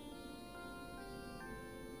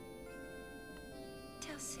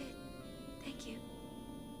 Tell Sid, thank you.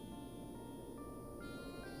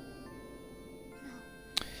 No.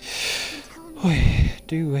 You can tell him. I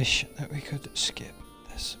do wish that we could skip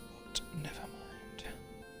this, but never mind.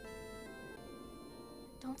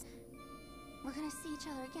 Don't. We're gonna see each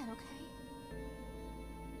other again, okay?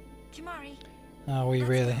 Kimahri. Are we Let's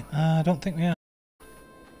really? go. I don't think we are.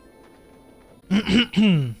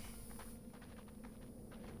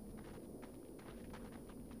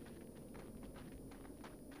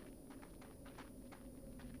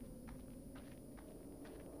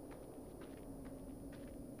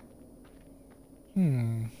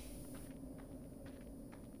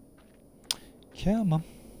 Come on.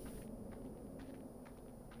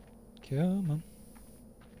 Come on.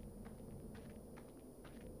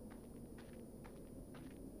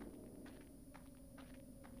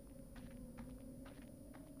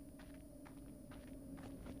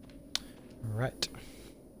 Right.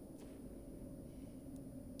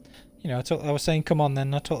 You know, I was saying come on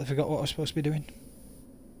then, I totally forgot what I was supposed to be doing.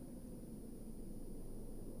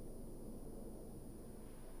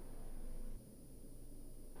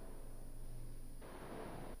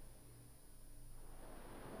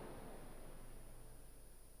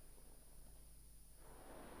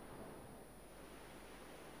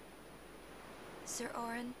 Sir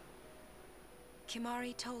Oren,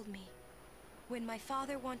 Kimahri told me, when my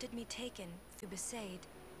father wanted me taken to Besaid,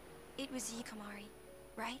 it was you, Kimahri,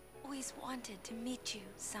 right? Always wanted to meet you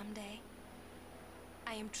someday.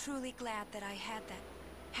 I am truly glad that I had that.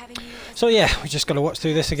 Having you as So yeah, we just got to watch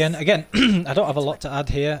through this again. Again, I don't have a lot to add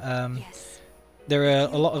here. yes. There are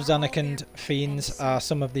a lot of Zanarkand fiends, are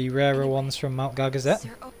some of the rarer ones from Mount Gargazet.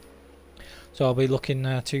 Sir O- So I'll be looking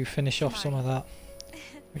to finish off some of that,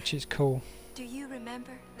 which is cool. Do you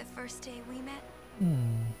remember the first day we met?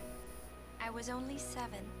 I was only 7.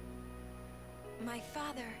 My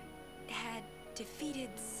father had defeated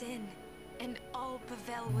sin, and all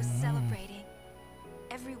Pavel was celebrating.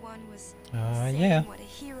 Everyone was saying yeah. what a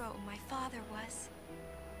hero my father was.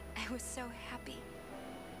 I was so happy.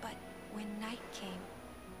 But when night came,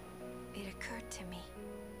 it occurred to me.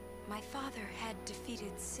 My father had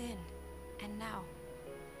defeated sin, and now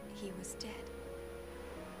he was dead.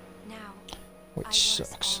 Now, I Which was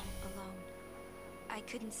sucks. all alone. I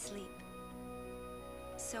couldn't sleep.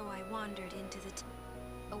 So I wandered into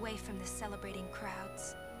the away from the celebrating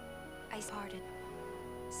crowds. I parted,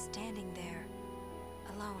 standing there,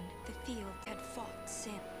 alone. The field had fought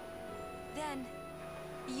sin. Then,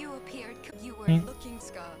 you appeared. You were looking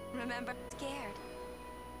scared. Remember? Scared.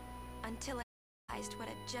 Until I realized what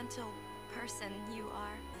a gentle person you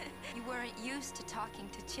are. You weren't used to talking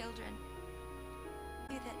to children.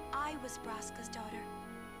 You knew that I was Braska's daughter.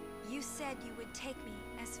 You said you would take me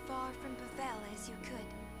as far from Pavel as you could.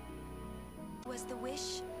 It was the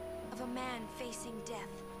wish of a man facing death.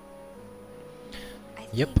 I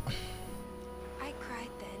Yep. think I cried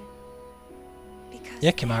then. Because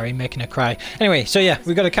Yeah, Kimahri making her cry. Anyway, so yeah,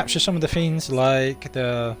 we've got to capture some of the fiends like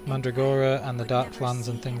the Mandragora and the Darklands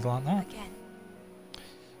and things like that.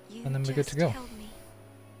 And then we're good to go.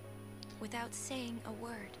 Without saying a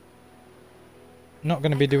word. Not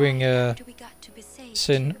going to be doing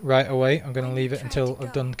Sin right away. I'm going to leave it until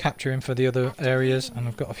I've done capturing for the other areas and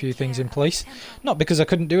I've got a few things in place. Not because I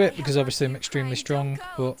couldn't do it, because obviously I'm extremely strong,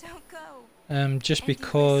 but just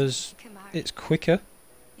because it's quicker.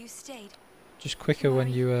 Just quicker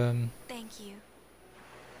when you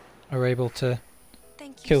are able to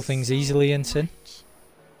kill things easily in Sin.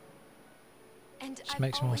 Just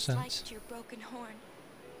makes more sense.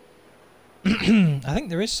 I think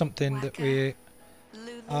there is something that we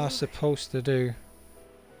are supposed to do.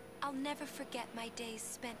 I'll never forget my days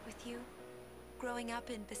spent with you, growing up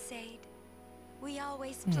in Besaid. We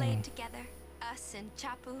always played together, us and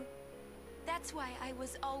Chapu. That's why I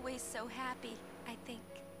was always so happy, I think.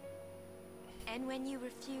 And when you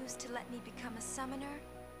refused to let me become a summoner,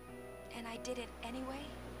 and I did it anyway,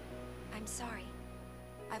 I'm sorry.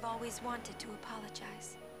 I've always wanted to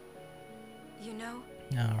apologize. You know?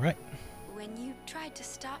 Alright. When you tried to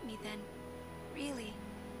stop me then, really,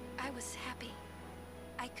 I was happy.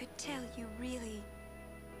 I could tell you really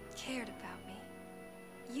cared about me.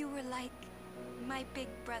 You were like my big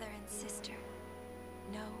brother and sister.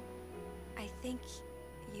 No, I think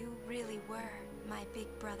you really were my big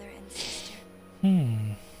brother and sister.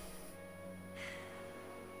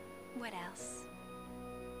 What else?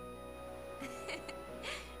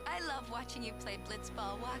 I love watching you play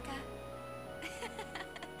Blitzball, Waka.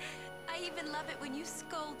 I even love it when you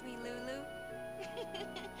scold me, Lulu.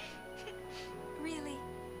 Really?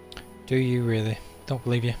 Do you really? Don't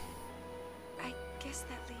believe you. I guess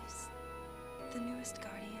that leaves the newest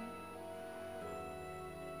guardian.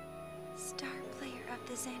 Star player of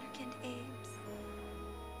the Zanarkand Abes.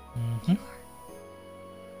 You are.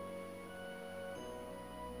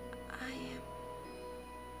 I am.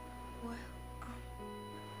 Well,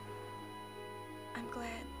 I'm glad.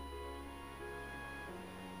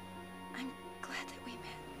 I'm glad that we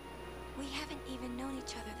met. We haven't even known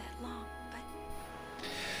each other that long, but...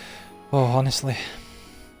 Oh, honestly.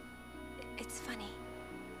 It's funny.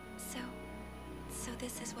 So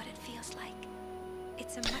this is what it feels like.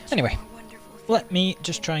 It's a much Anyway, more wonderful let feeling me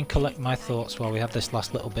just than try and collect my anything I thoughts while we have this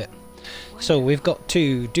last little bit. Wonderful. So we've got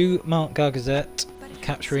to do Mount Gargazet, But it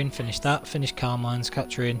capturing, feels so finish nice. that, finish Carmine's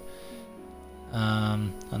capturing,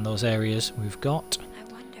 and those areas we've got.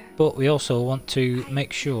 I wonder. But we also want to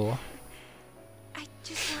make sure I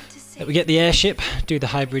just want to say that we get the airship, do the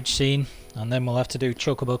high bridge scene, and then we'll have to do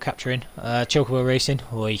Chocobo capturing, Chocobo racing.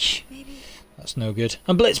 Oish, maybe that's no good.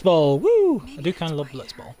 And Blitzball, woo! I maybe do that's kind of love why it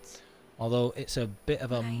Blitzball, hurts. although it's a bit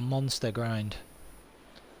of a Right. monster grind.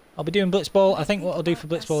 I'll be doing Blitzball. I think what I'll do for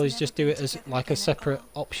Blitzball is just do it as like a separate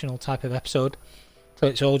optional type of episode. So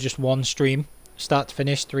it's all just one stream, start to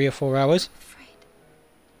finish, 3 or 4 hours. I'm afraid.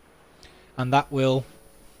 And that will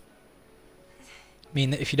mean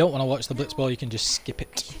that if you don't want to watch the No, Blitzball, you can just skip I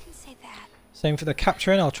it. shouldn't say that. Same for the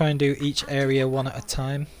capturing. I'll try and do each area one at a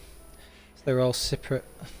time. So they're all separate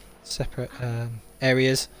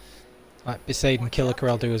areas. Like Besaid and Killiker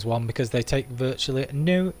I'll do as one because they take virtually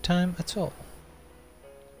no time at all.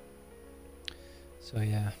 So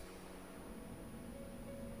yeah.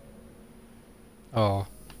 Oh.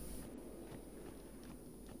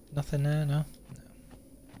 Nothing there, no?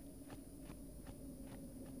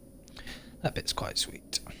 No. That bit's quite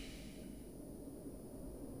sweet.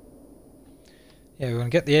 Yeah, we're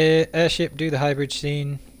going to get the airship, do the hybrid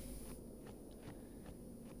scene.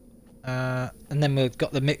 And then we've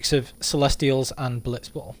got the mix of Celestials and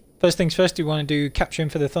Blitzball. First things first, we want to do capturing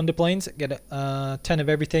for the Thunder Planes. Get 10 of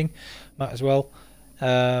everything. Might as well.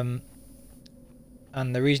 And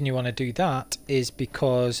the reason you want to do that is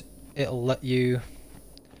because it'll let you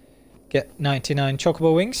get 99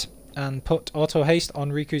 Chocobo Wings and put Auto Haste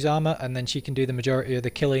on Riku's armor, and then she can do the majority of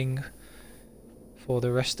the killing for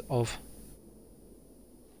the rest of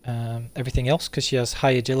everything else, because she has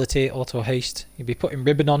high agility, auto haste. You'll be putting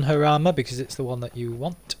ribbon on her armor because it's the one that you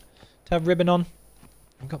want to have ribbon on.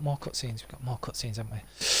 We've got more cutscenes. Haven't we?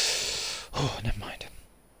 Oh, never mind.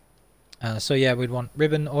 So yeah, we'd want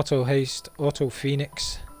ribbon, auto haste, auto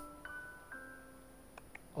phoenix,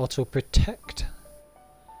 auto protect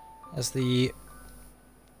as the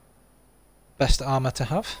best armor to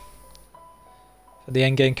have for the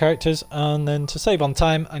endgame characters, and then to save on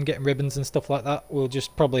time and getting ribbons and stuff like that, we'll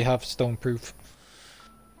just probably have stoneproof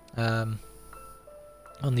on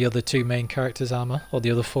the other two main characters' armor, or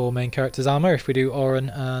the other four main characters' armor if we do Orin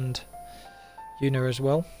and Yuna as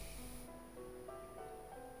well.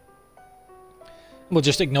 We'll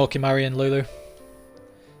just ignore Kimahri and Lulu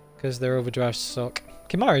because their overdrives suck.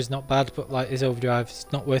 Kimahri's not bad, but like his overdrive is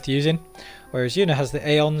not worth using. Whereas Yuna has the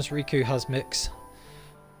Aeons, Riku has Mix,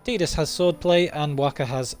 Tidus has Swordplay, and Waka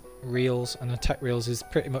has Reels, and Attack Reels is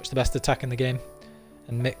pretty much the best attack in the game.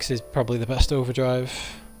 And Mix is probably the best overdrive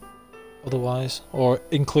otherwise, or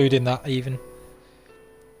including that even.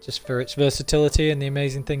 Just for its versatility and the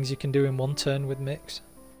amazing things you can do in one turn with Mix.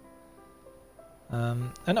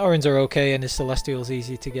 And Oran's are okay, and his Celestial's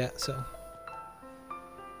easy to get, so...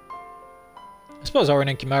 I suppose Orin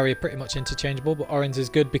and Kimahri are pretty much interchangeable, but Orin's is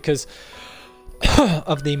good because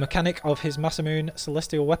of the mechanic of his Masamune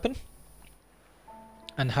Celestial weapon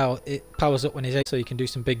and how it powers up when he's 8, so you can do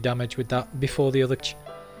some big damage with that before the other.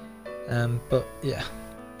 But yeah,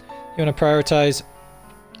 you want to prioritize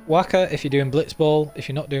Waka if you're doing Blitzball. If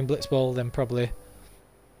you're not doing Blitzball, then probably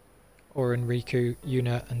Orin, Riku,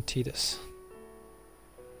 Yuna, and Tidus.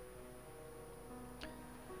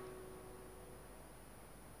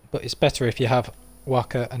 But it's better if you have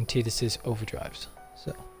Waka and Tidus's overdrives.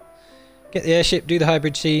 So, get the airship, do the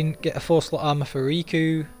hybrid scene, get a 4-slot armor for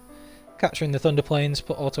Riku, capturing the Thunder Planes,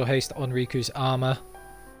 put auto haste on Riku's armor,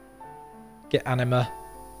 get Anima,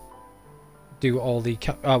 do all the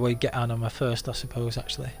we get Anima first, I suppose,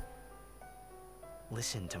 actually.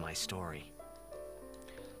 Listen to my story.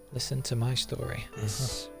 Listen to my story.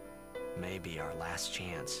 This may be our last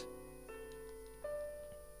chance.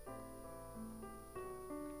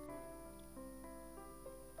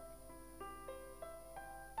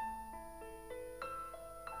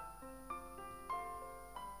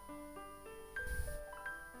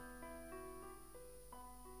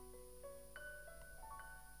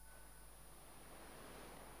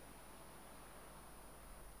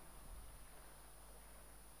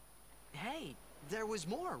 There was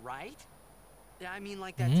more, right? I mean,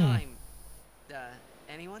 like that time.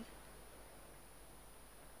 Anyone?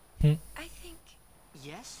 I think...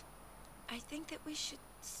 Yes? I think that we should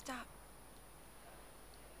stop.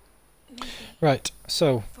 Maybe. Right,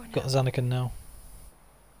 so, got now. Zanarkand now.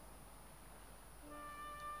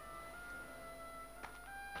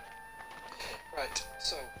 Right,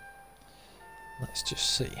 so... let's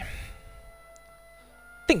just see. I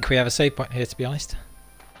think we have a save point here, to be honest.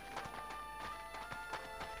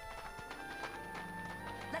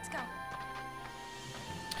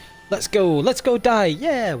 Let's go die,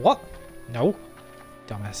 yeah, what? No,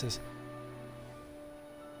 dumbasses.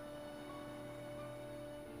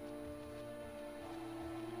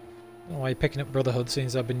 I don't know why you're picking up Brotherhood,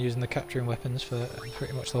 since I've been using the capturing weapons for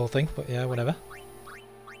pretty much the whole thing, but yeah, whatever.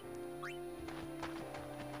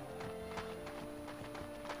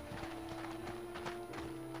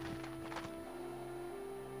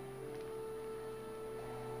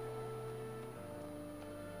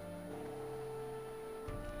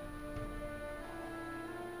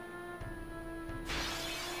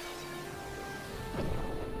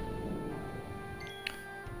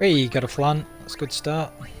 Hey, got a flan. That's a good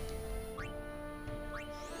start.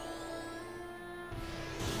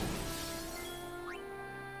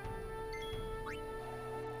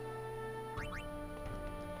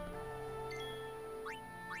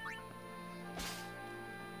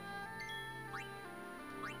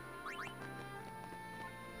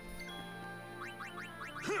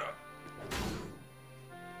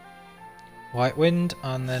 White Wind,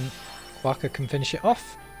 and then Quacker can finish it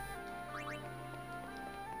off.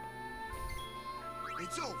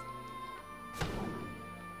 It's over.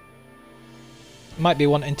 Might be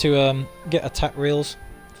wanting to get attack reels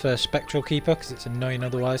for Spectral Keeper because it's annoying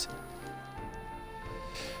otherwise.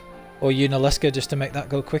 Or Unaleska just to make that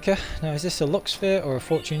go quicker. Now is this a Lux Sphere or a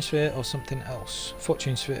Fortune Sphere or something else?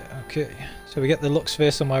 Fortune Sphere, okay. So we get the Lux Sphere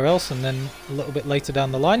somewhere else and then a little bit later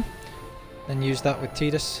down the line. Then use that with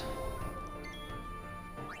Tidus.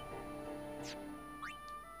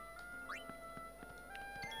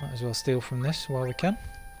 Might as well steal from this while we can.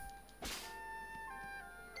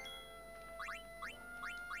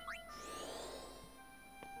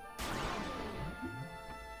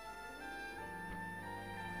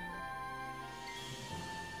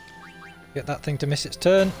 Get that thing to miss its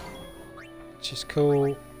turn, which is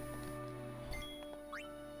cool.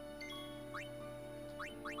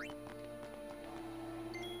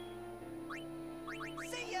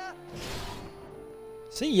 See ya!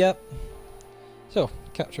 See ya! So,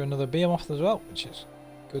 capture another Behemoth as well, which is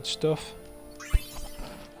good stuff.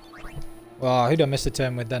 Wow, who'd I miss a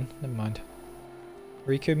turn with then? Never mind.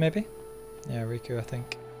 Riku maybe? Yeah, Riku I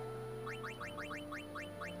think.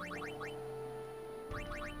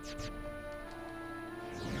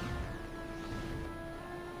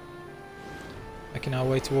 Making our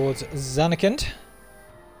way towards Zanarkand,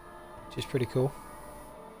 which is pretty cool.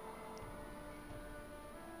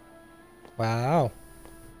 Wow.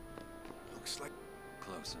 Looks like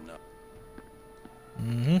Close enough.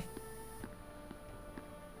 Mm-hmm.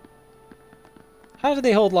 How do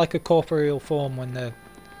they hold like a corporeal form when they're,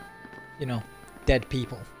 you know, dead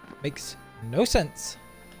people? Makes no sense.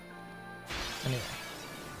 Anyway.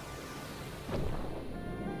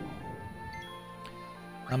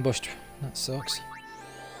 Ambushed. That sucks.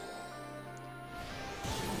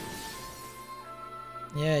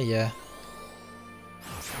 Yeah.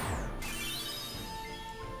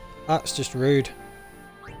 That's just rude.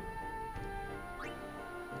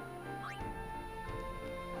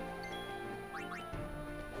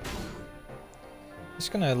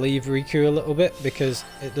 Just gonna leave Riku a little bit because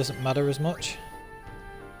it doesn't matter as much.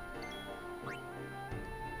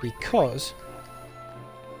 Because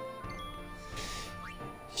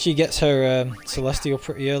she gets her Celestial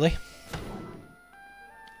pretty early.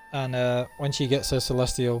 And when she gets her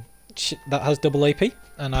Celestial, that has double AP.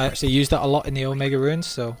 And I actually use that a lot in the Omega Runes,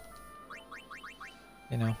 so...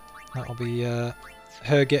 You know, that'll be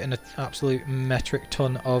her getting an absolute metric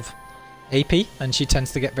ton of AP. And she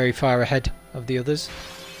tends to get very far ahead of the others.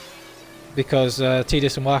 Because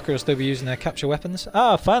Tidus and Waka will still be using their capture weapons.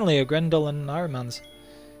 Ah, finally a Grendel and Iron Man's.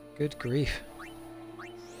 Good grief.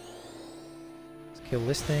 Kill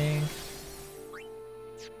this thing.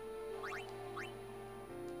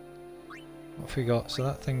 What have we got? So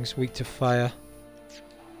that thing's weak to fire.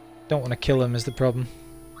 Don't want to kill him is the problem.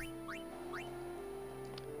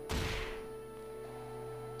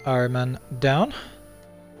 Iron Man down.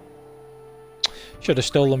 Should have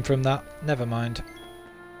stolen from that. Never mind.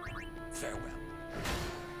 Farewell.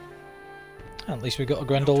 At least we got a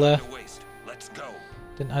Grendel there. Let's go.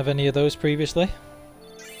 Didn't have any of those previously.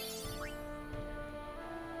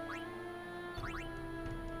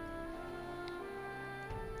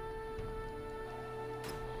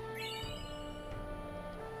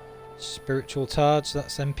 Spiritual Targe,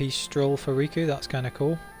 that's MP Stroll for Riku, that's kind of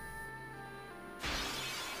cool.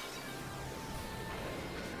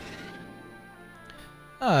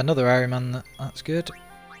 Ah, another Iron Man, that's good.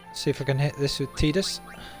 See if I can hit this with Tidus.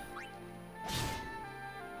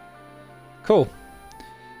 Cool.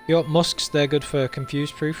 You got Musks, they're good for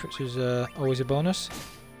Confuse Proof, which is always a bonus.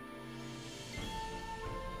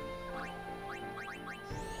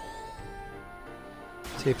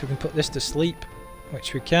 See if we can put this to sleep,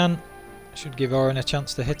 which we can. Should give Orin a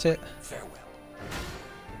chance to hit it. Farewell.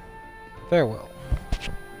 Farewell.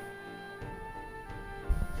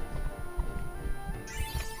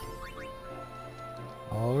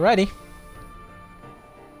 Alrighty.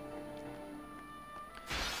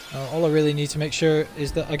 All I really need to make sure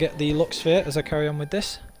is that I get the Lux Sphere as I carry on with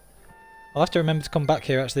this. I'll have to remember to come back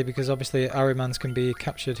here actually because obviously Arimans can be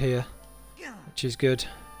captured here, which is good.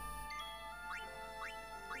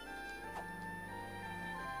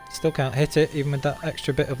 Still can't hit it even with that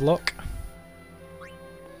extra bit of luck.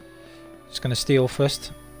 Just gonna steal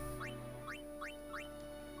first.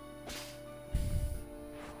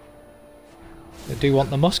 I do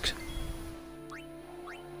want the musk.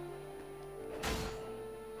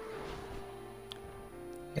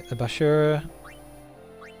 Get the Bashura.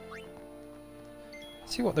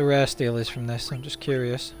 See what the rare steal is from this. I'm just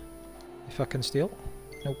curious if I can steal.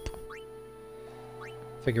 Nope.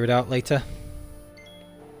 Figure it out later.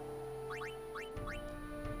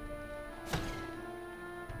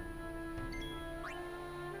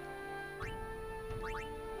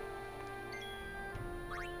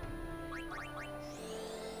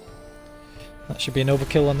 That should be an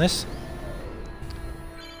overkill on this.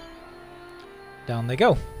 Down they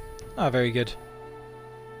go. Ah, very good.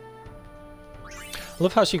 I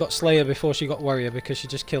love how she got Slayer before she got Warrior, because she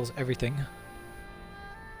just kills everything.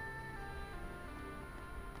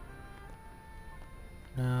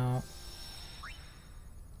 Now,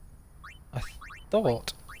 I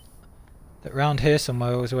thought that round here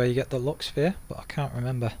somewhere was where you get the Lux Sphere, but I can't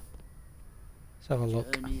remember. Let's have a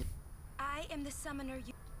look. I am the summoner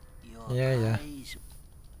you... Yeah.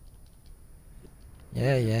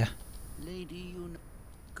 Yeah. Lady Yuna,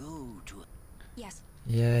 go to... Yes.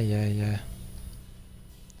 Yeah.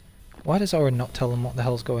 Why does Orin not tell them what the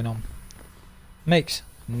hell's going on? Makes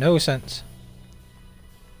no sense.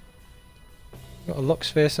 Got a Lux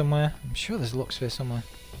Sphere somewhere. I'm sure there's a Lux Sphere somewhere.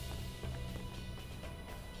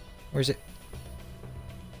 Where is it?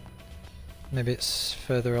 Maybe it's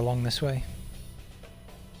further along this way.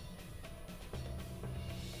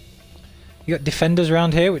 You got defenders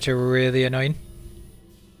around here, which are really annoying.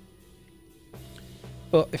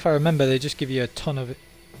 But if I remember, they just give you a ton of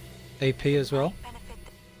AP as well.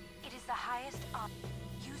 It is the highest honor.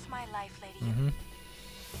 Use my life, lady.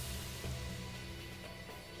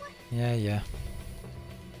 Yeah.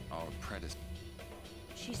 Our predecessor.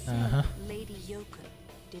 She said Lady Yokun,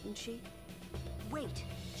 didn't she? Wait,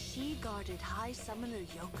 she guarded High Summoner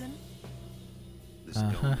Yokun? This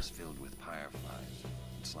dome is filled with fireflies.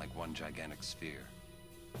 It's like one gigantic sphere.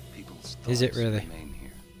 People's thoughts Is it really? remain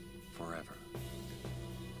here forever.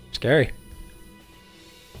 Scary.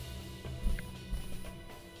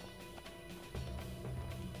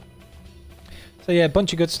 So yeah, a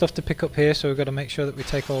bunch of good stuff to pick up here, so we've got to make sure that we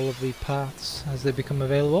take all of the paths as they become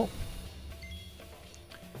available.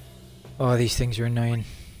 Oh, these things are annoying.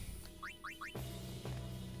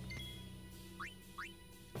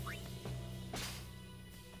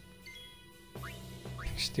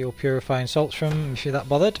 Steal purifying salts from him if you're that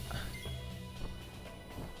bothered.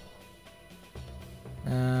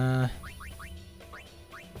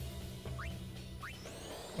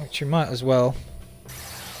 Which you might as well.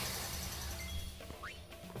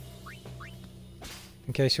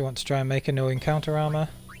 In case you want to try and make a no encounter armor.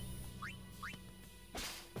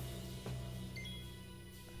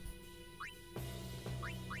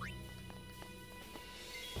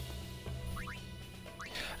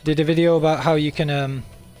 I did a video about how you can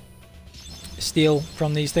steal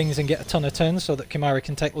from these things and get a ton of turns so that Kimahri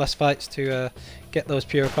can take less fights to get those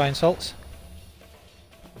purifying salts.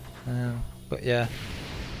 But yeah,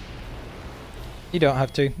 you don't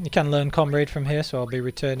have to. You can learn Comrade from here, so I'll be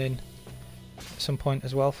returning at some point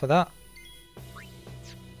as well for that.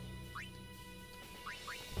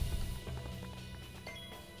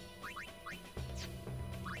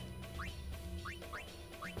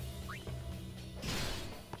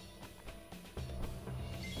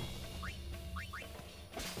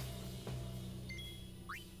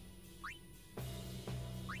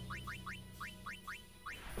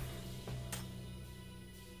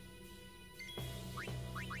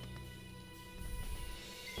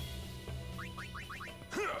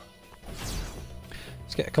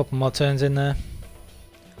 Let's get a couple more turns in there.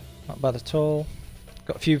 Not bad at all.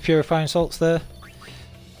 Got a few purifying salts there.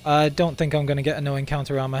 I don't think I'm going to get a no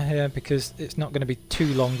encounter armor here because it's not going to be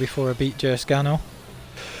too long before I beat Jerskano.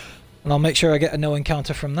 And I'll make sure I get a no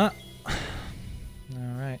encounter from that.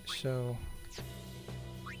 Alright, so...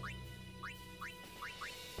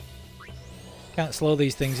 Can't slow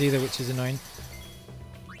these things either, which is annoying.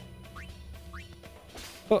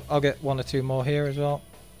 But I'll get one or two more here as well.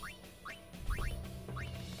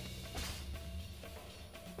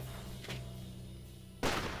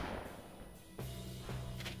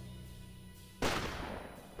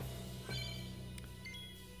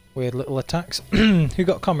 Weird little attacks. Who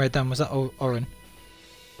got Comrade then? Was that Orin?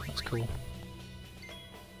 That's cool.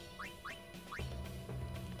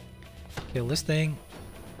 Kill this thing.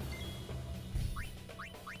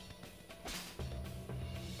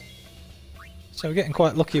 So we're getting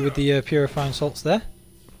quite lucky with the purifying salts there.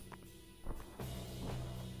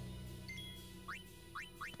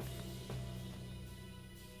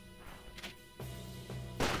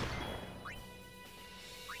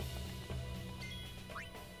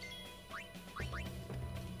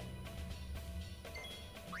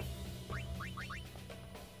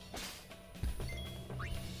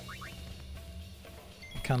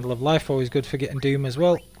 Candle of Life, always good for getting Doom as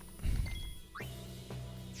well.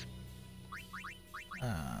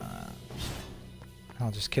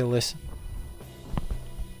 I'll just kill this.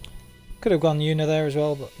 Could have gone Yuna there as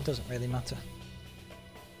well, but it doesn't really matter.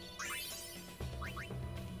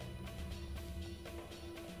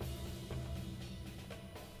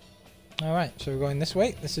 Alright, so we're going this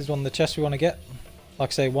way. This is one of the chests we want to get. Like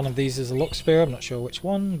I say, one of these is a Lux Spear. I'm not sure which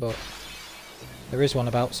one, but there is one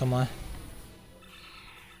about somewhere.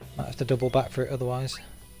 Might have to double back for it otherwise.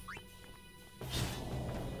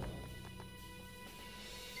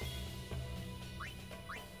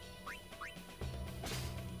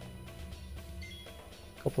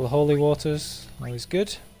 Couple of holy waters, always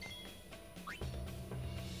good.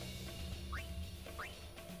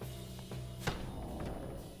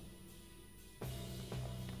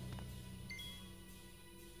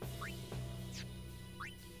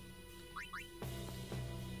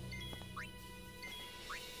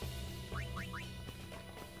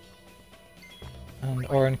 And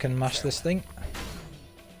Oren can mash this thing.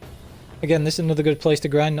 Again, this is another good place to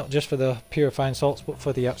grind, not just for the purifying salts, but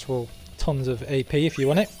for the actual tons of AP if you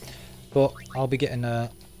want it. But I'll be getting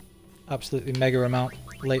a absolutely mega amount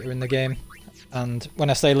later in the game. And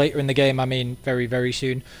when I say later in the game, I mean very, very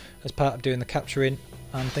soon, as part of doing the capturing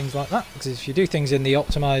and things like that. Because if you do things in the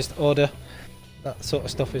optimized order, that sort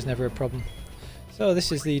of stuff is never a problem. So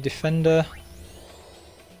this is the defender.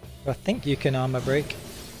 I think you can armor break.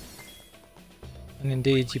 And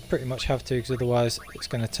indeed, you pretty much have to, because otherwise it's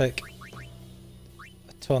going to take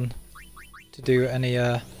a ton to do any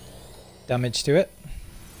damage to it.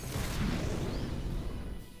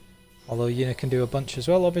 Although Yuna can do a bunch as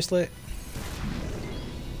well, obviously.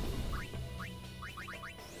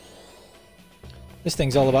 This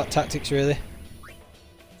thing's all about tactics, really.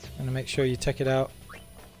 And make sure you take it out.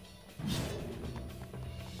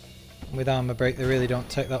 With armor break, they really don't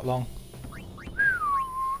take that long.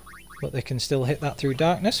 But they can still hit that through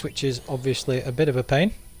darkness, which is obviously a bit of a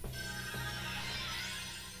pain.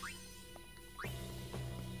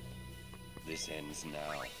 This ends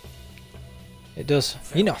now. It does.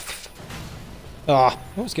 Enough! Ah,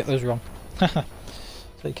 I always get those wrong. So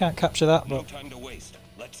you can't capture that, No but time to waste.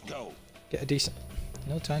 Let's go. get a decent...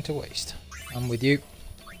 No time to waste. I'm with you.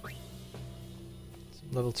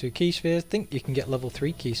 Some level 2 key spheres. I think you can get level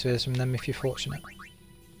 3 key spheres from them if you're fortunate.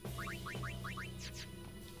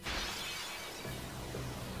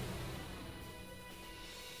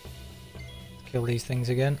 Kill these things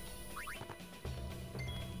again.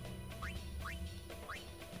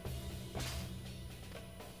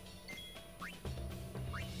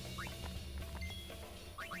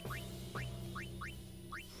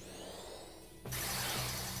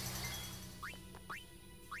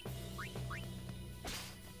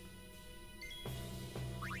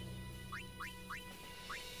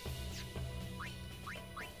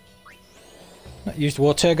 Not used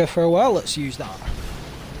Wartega for a while, let's use that.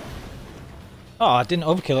 Oh, I didn't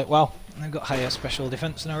overkill it, wow. I've got higher special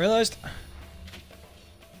defense than I realised.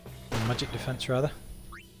 Magic defense, rather.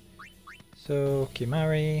 So,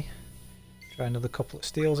 Kimahri. Try another couple of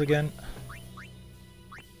steals again.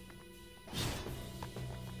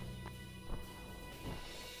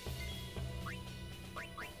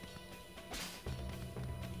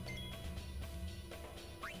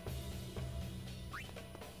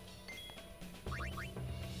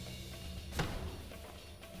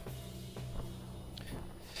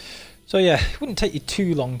 So yeah, it wouldn't take you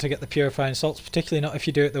too long to get the purifying salts, particularly not if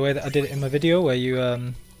you do it the way that I did it in my video, where you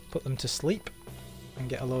put them to sleep and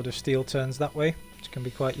get a load of steal turns that way, which can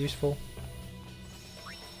be quite useful.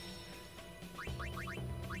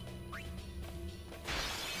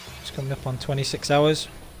 It's coming up on 26 hours.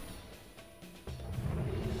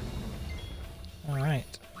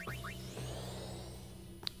 Alright.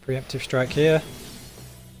 Preemptive strike here.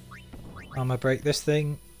 Armor break this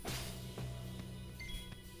thing.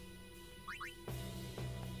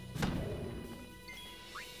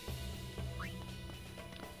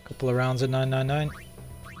 Couple of rounds of 999.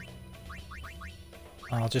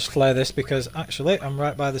 I'll just flare this because actually I'm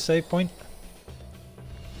right by the save point.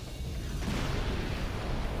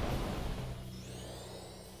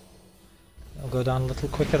 I'll go down a little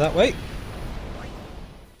quicker that way.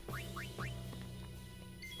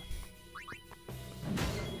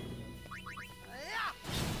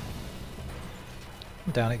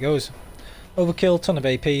 Down it goes. Overkill, ton of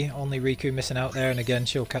AP, only Riku missing out there, and again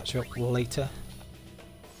she'll catch up later.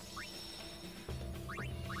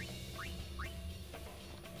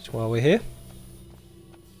 Just while we're here.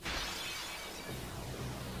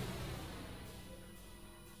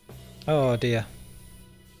 Oh dear.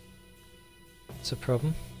 That's a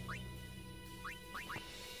problem.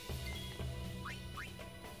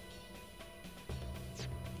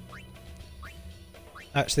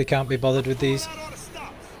 Actually can't be bothered with these.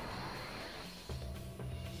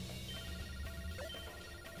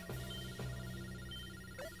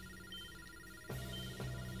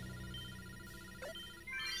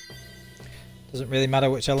 Doesn't really matter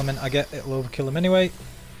which element I get, it'll overkill him anyway.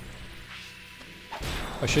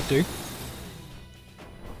 I should do.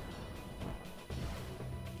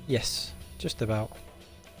 Yes, just about.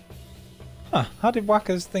 Huh, how did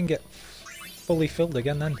Wakka's thing get fully filled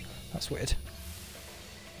again then? That's weird.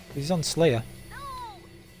 He's on Slayer.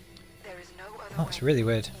 There is no other That's way. really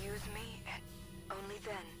weird. Use me and only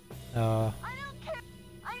then. Oh. I don't care.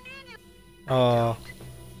 I need you. Oh.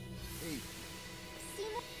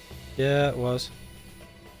 Yeah, it was.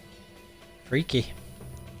 Freaky.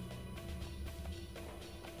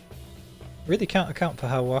 Really can't account for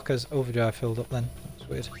how Wakka's overdrive filled up then. That's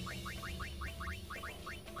weird.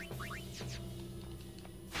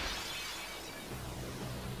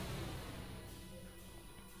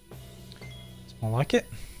 It's more like it.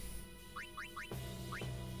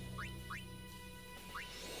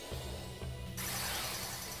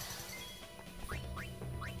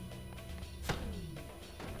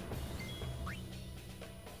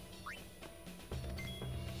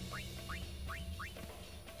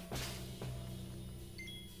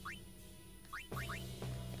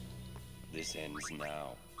 This ends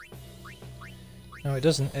now. No, it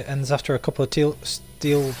doesn't. It ends after a couple of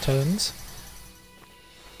steel turns.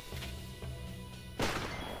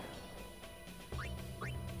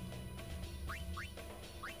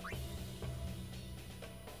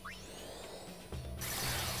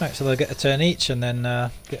 Right, so they'll get a turn each and then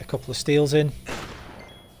get a couple of steals in.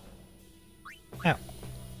 Ow.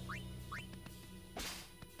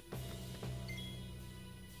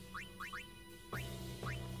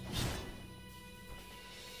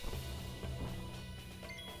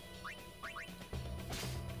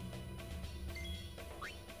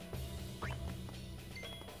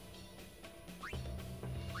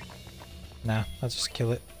 Nah, I'll just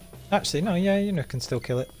kill it. Actually, no, yeah, Yuna can still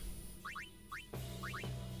kill it.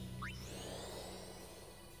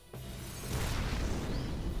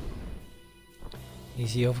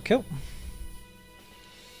 Easy overkill.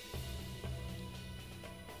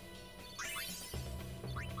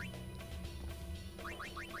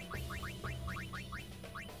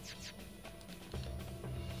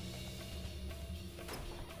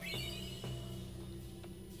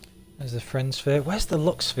 There's the friend sphere. Where's the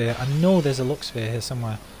Lux sphere? I know there's a Lux sphere here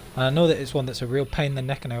somewhere. And I know that it's one that's a real pain in the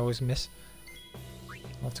neck and I always miss.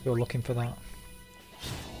 I'll have to go looking for that.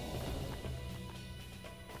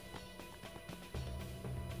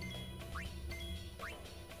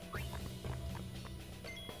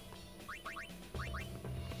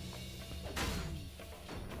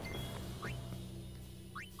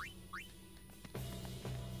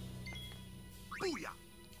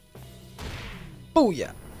 Oh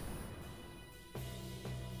yeah.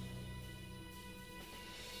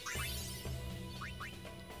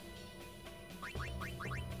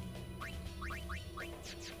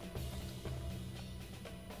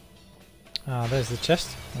 Ah, there's the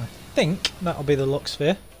chest. I think that'll be the Lux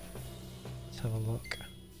sphere. Let's have a look.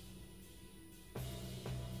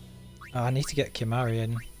 Oh, I need to get Kimahri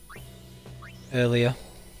in earlier.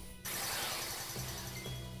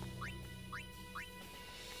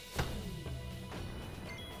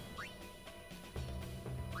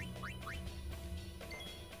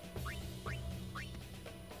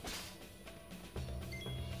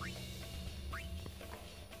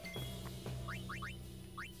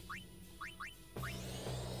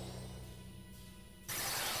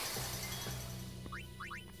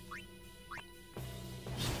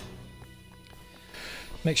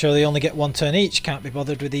 Make sure they only get one turn each, can't be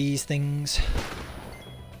bothered with these things.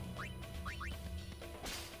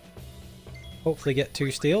 Hopefully get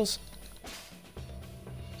 2 steals.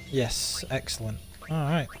 Yes, excellent.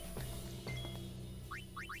 Alright.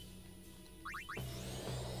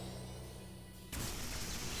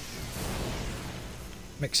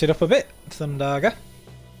 Mix it up a bit, Thundaga.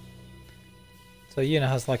 So Yuna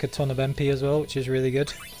has like a ton of MP as well, which is really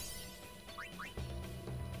good.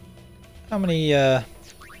 How many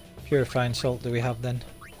Purifying Salt do we have then?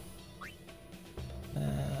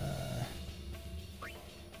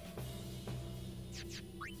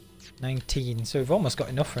 19, so we've almost got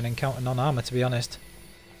enough for an encounter non-armor, to be honest.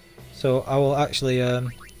 So I will actually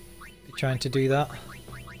be trying to do that,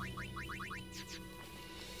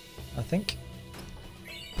 I think.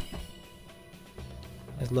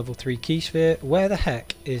 There's level 3 key sphere. Where the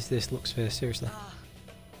heck is this Lux sphere, seriously?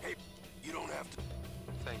 Hey, you don't have to.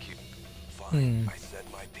 Thank you. Fine, I said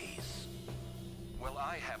my piece. Well,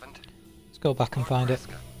 I haven't. Let's go back and find it.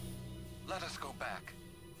 Vraska, let us go back.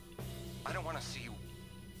 I don't want to see you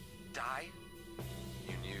die.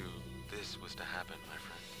 You knew this was to happen, my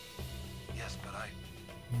friend. Yes, but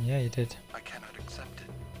Yeah, you did. I cannot accept it.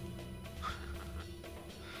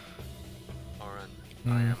 All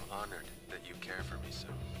I am honored that you care for me so,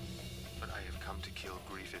 but I have come to kill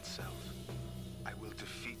grief itself. I will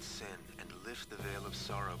defeat sin and lift the veil of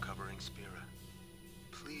sorrow covering Spira.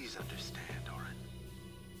 Please understand, Orin.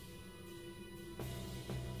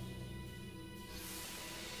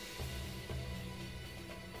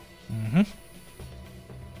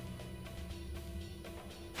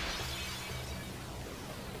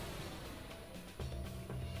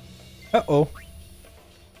 Uh-oh.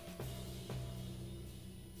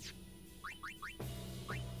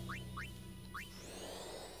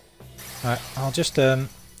 Alright, I'll just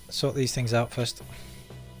sort these things out first.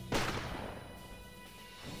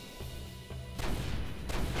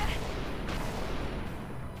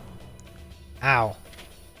 Ow.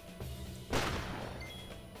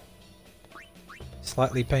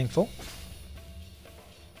 Slightly painful.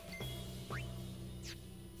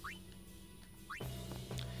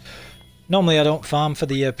 Normally I don't farm for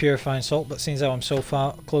the purifying salt, but since I'm so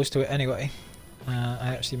far close to it anyway,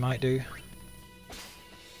 I actually might do.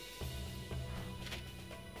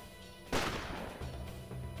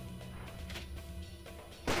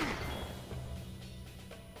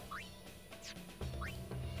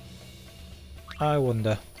 I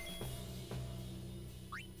wonder.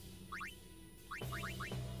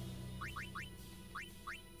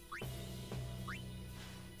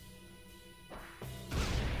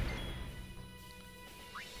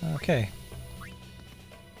 Okay.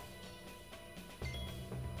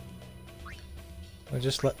 We'll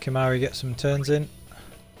just let Kimahri get some turns in.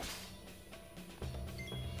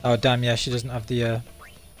 Oh damn, yeah, she doesn't have the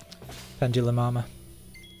pendulum armor.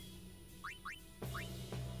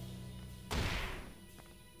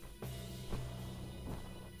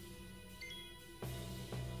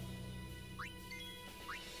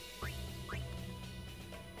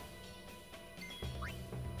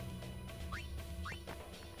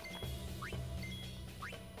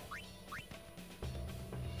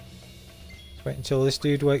 Wait until this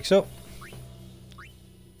dude wakes up.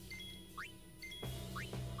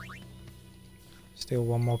 Steal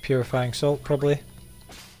one more purifying salt, probably.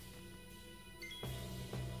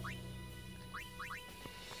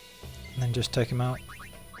 And then just take him out.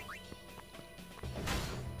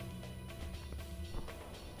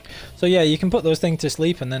 So yeah, you can put those things to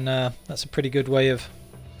sleep, and then that's a pretty good way of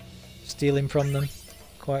stealing from them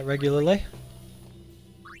quite regularly.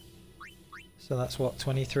 So that's what,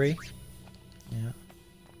 23? Yeah.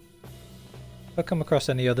 If I come across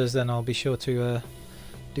any others, then I'll be sure to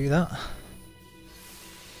do that.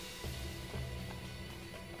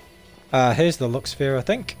 Here's the Lux sphere, I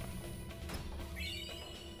think.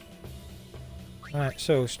 Alright,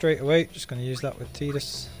 so straight away, just going to use that with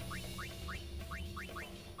Tidus.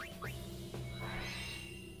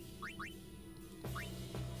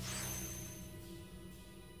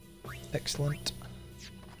 Excellent.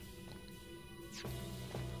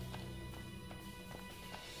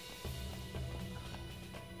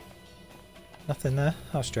 Nothing there?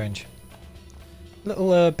 How strange.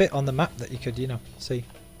 Little bit on the map that you could, you know, see.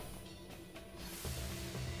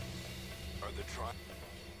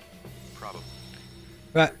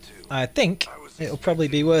 Right, I think it'll probably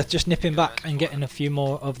be worth just nipping back and getting a few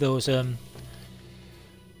more of those,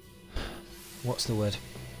 what's the word?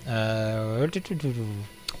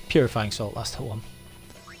 Purifying salt, that's the one.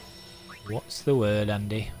 What's the word,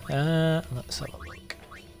 Andy? Let's have a look.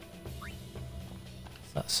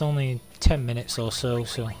 That's only 10 minutes or so,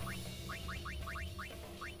 so...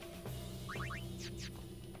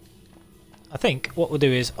 I think what we'll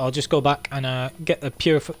do is I'll just go back and get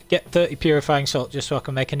 30 purifying salt just so I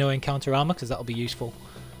can make a no encounter armor, because that'll be useful.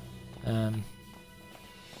 Won't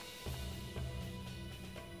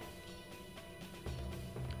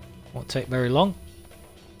take very long.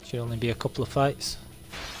 Should only be a couple of fights.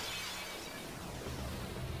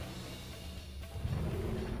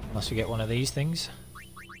 Unless we get one of these things.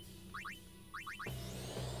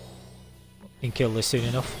 We can kill this soon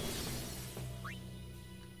enough.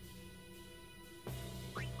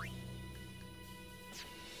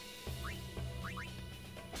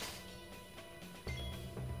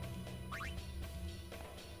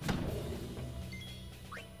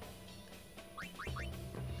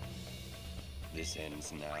 This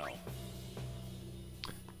ends now.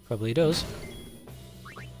 Probably does.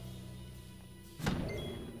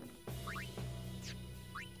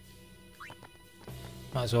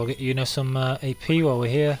 Might as well get Yuna some AP while we're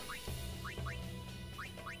here.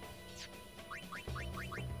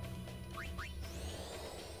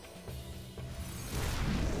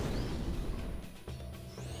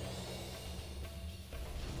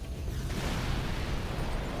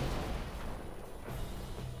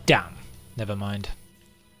 Damn. Never mind.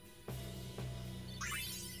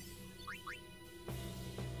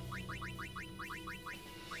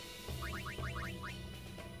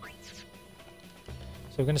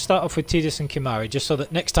 we're going to start off with Tidus and Kimahri, just so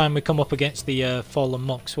that next time we come up against the fallen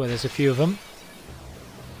monks, where there's a few of them,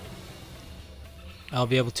 I'll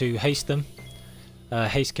be able to haste them.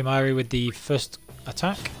 Haste Kimahri with the first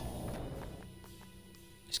attack.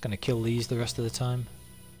 Just going to kill these the rest of the time.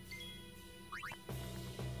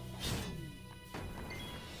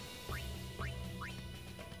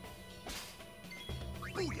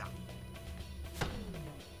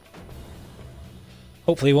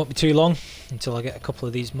 Hopefully it won't be too long until I get a couple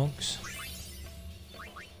of these monks.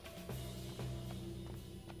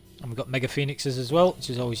 And we've got Mega Phoenixes as well, which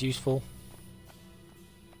is always useful.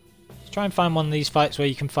 Let's try and find one of these fights where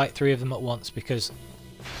you can fight 3 of them at once, because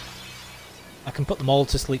I can put them all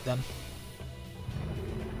to sleep then.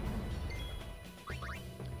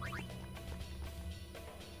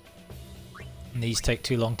 And these take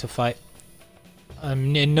too long to fight.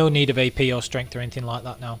 I'm in no need of AP or strength or anything like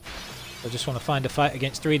that now. I just want to find a fight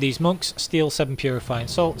against 3 of these monks, steal 7 purifying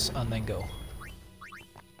salts, and then go.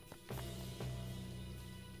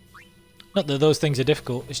 Not that those things are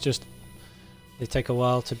difficult, it's just they take a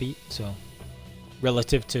while to beat, so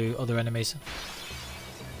relative to other enemies.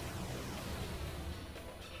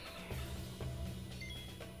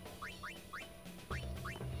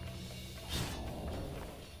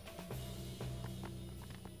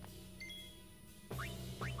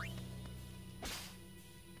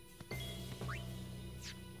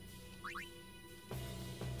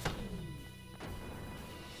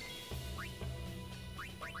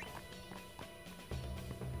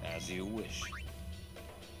 As you wish.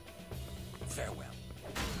 Farewell.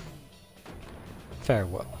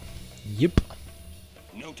 Farewell. Yep.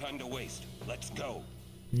 No time to waste. Let's go.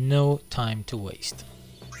 No time to waste.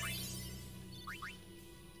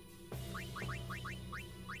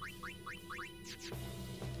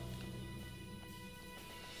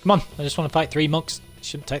 Come on, I just want to fight 3 monks. It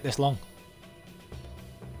shouldn't take this long.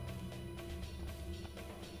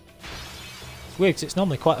 It's weird because it's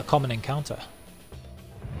normally quite a common encounter.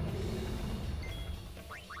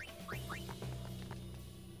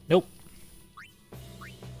 Nope.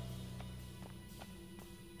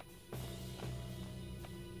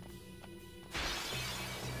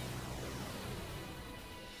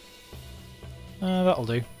 That'll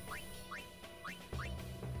do.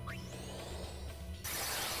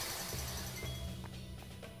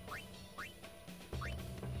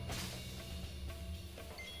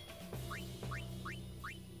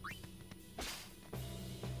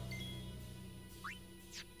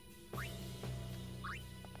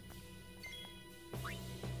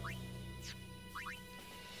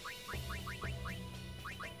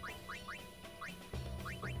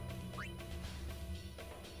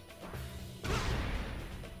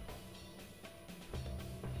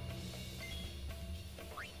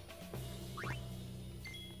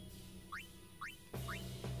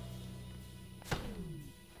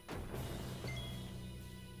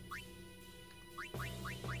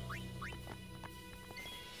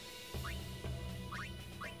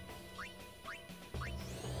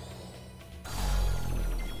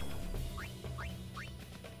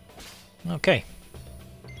 Okay.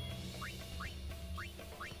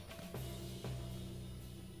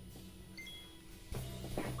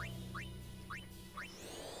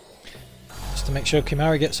 Just to make sure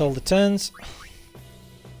Kimahri gets all the turns.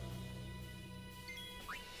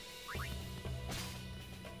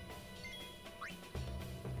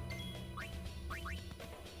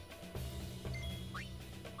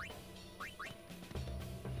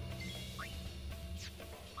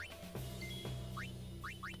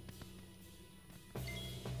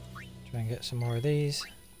 Try and get some more of these.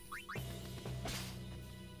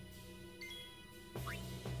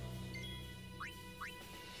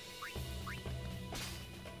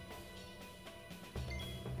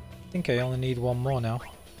 I think I only need 1 more now.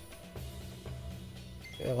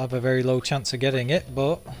 I'll have a very low chance of getting it,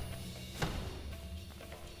 but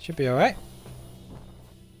should be alright.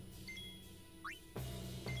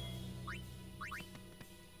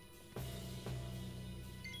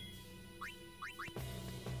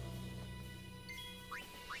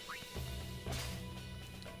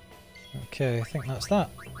 Okay, I think that's that.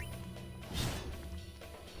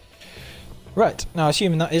 Right, now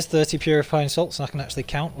assuming that is 30 purifying salts and I can actually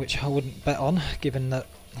count, which I wouldn't bet on, given that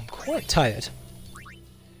I'm quite tired.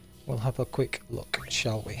 We'll have a quick look,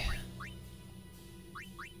 shall we?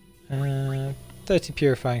 30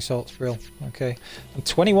 purifying salts, real. Okay. And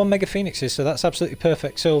 21 Mega Phoenixes, so that's absolutely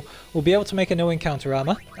perfect. So we'll be able to make a no encounter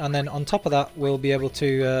armor, and then on top of that we'll be able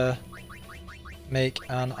to make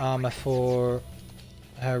an armor for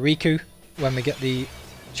Riku when we get the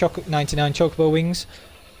 99 Chocobo wings.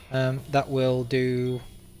 That will do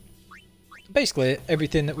basically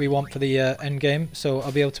everything that we want for the end game. So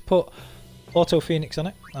I'll be able to put Auto Phoenix on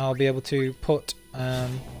it. I'll be able to put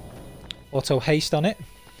Auto Haste on it.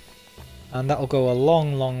 And that'll go a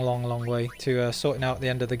long way to sorting out the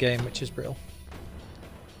end of the game, which is brilliant.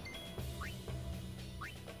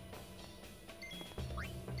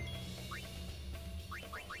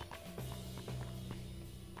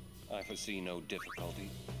 I foresee no difficulty.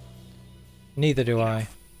 Neither do I.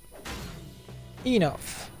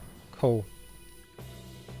 Enough. Cool.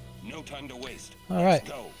 No time to waste. Alright.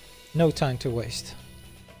 Let's go. No time to waste.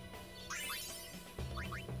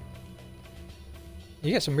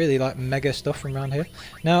 You get some really like mega stuff from around here.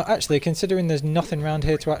 Now actually, considering there's nothing around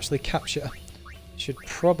here to actually capture, I should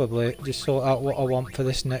probably just sort out what I want for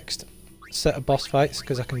this next set of boss fights,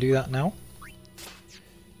 because I can do that now.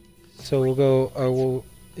 So we'll go,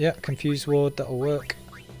 yeah, Confused Ward, that'll work.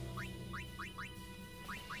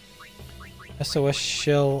 SOS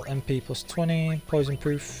Shell, MP plus 20, Poison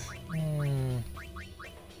Proof.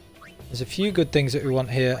 There's a few good things that we want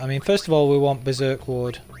here. I mean, first of all, we want Berserk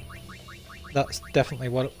Ward. That's definitely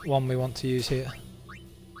one we want to use here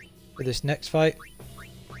for this next fight.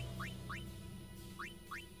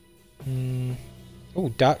 Oh,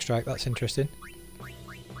 Dark Strike, that's interesting.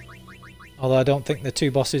 Although I don't think the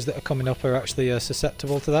two bosses that are coming up are actually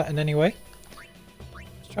susceptible to that in any way.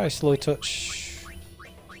 Let's try Slow Touch.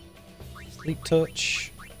 Sleep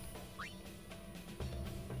Touch.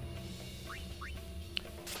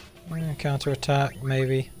 Counter Attack,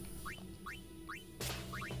 maybe.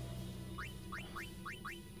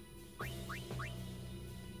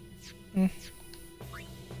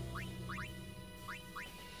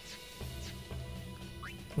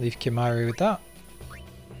 Leave Kimahri with that.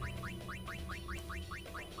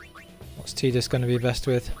 What's Tidus going to be best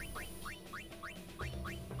with?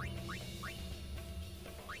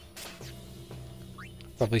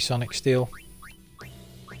 Probably Sonic Steel.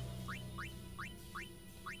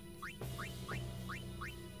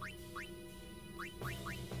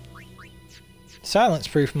 Silence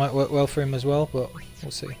Proof might work well for him as well, but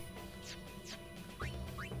we'll see.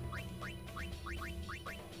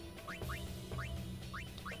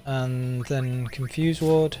 And then Confuse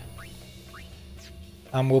Ward,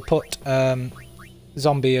 and we'll put the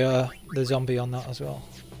zombie on that as well.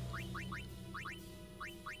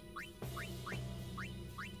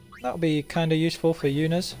 That'll be kind of useful for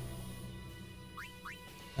Yuna's.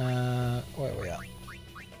 Where are we at?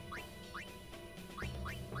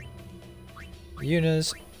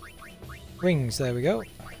 Yuna's rings, there we go.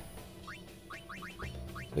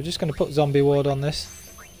 We're just going to put Zombie Ward on this.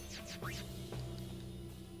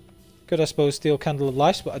 Could, I suppose, steal Candle of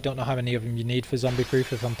Life, but I don't know how many of them you need for zombie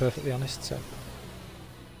proof, if I'm perfectly honest, so.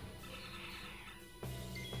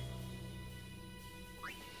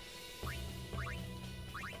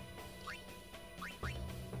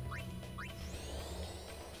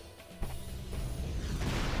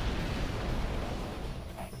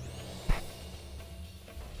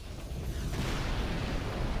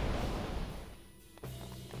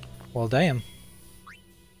 Well, damn.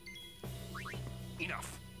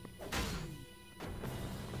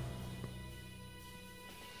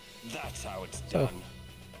 That's how it's done. So,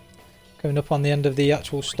 coming up on the end of the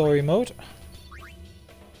actual story mode.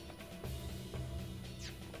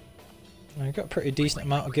 I've got a pretty decent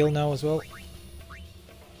amount of gil now as well.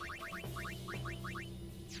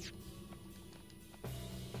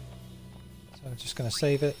 So I'm just going to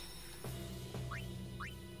save it.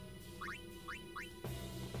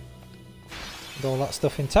 With all that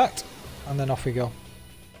stuff intact, and then off we go.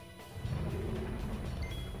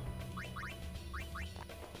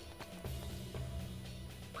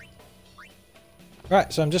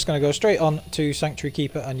 Right, so I'm just going to go straight on to Sanctuary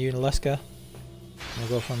Keeper and Yuna. We'll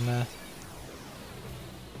go from there.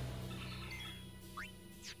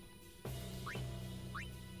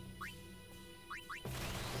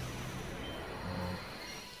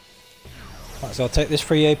 Right, so I'll take this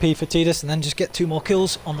free AP for Tidus and then just get 2 more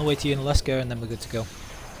kills on the way to Yuna, and then we're good to go.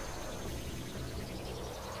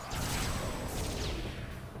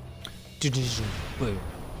 Boom.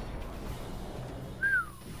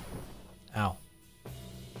 Ow.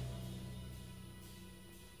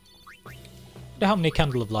 I wonder how many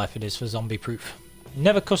Candle of Life it is for zombie proof.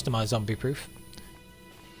 Never customize zombie proof.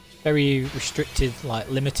 Very restricted, like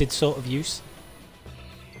limited sort of use.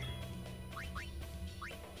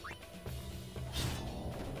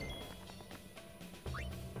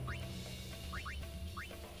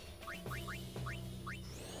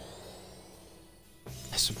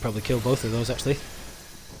 This would probably kill both of those actually.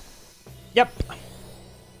 Yep.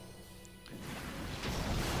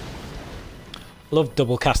 Love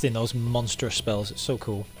double casting those monstrous spells, it's so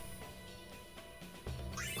cool.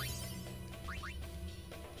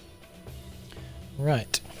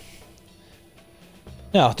 Right.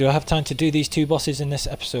 Now, do I have time to do these 2 bosses in this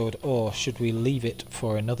episode, or should we leave it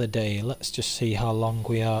for another day? Let's just see how long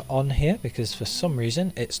we are on here, because for some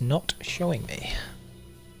reason it's not showing me.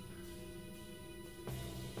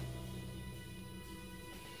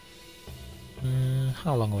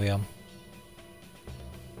 How long are we on?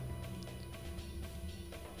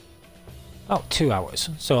 About 2 hours.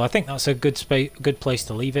 So I think that's a good place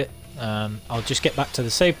to leave it. I'll just get back to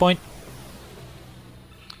the save point.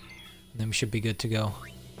 And then we should be good to go.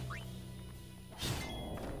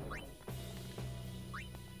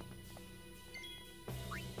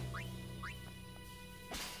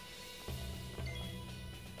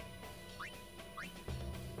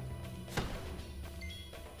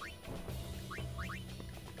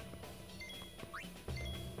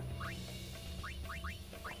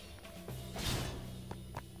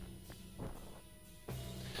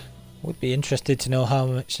 Would be interested to know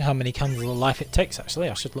how many candles of life it takes. Actually,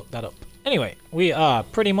 I should look that up. Anyway, we are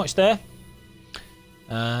pretty much there,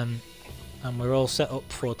 and we're all set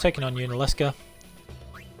up for taking on Yuna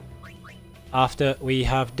after we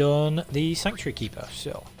have done the Sanctuary Keeper.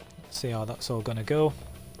 So let's see how that's all going to go.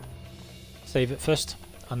 Save it first,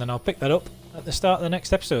 and then I'll pick that up at the start of the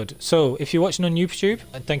next episode. So if you're watching on YouTube,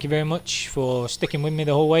 thank you very much for sticking with me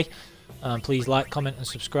the whole way. Please like, comment and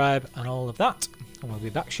subscribe and all of that. And we'll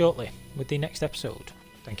be back shortly with the next episode.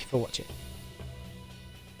 Thank you for watching.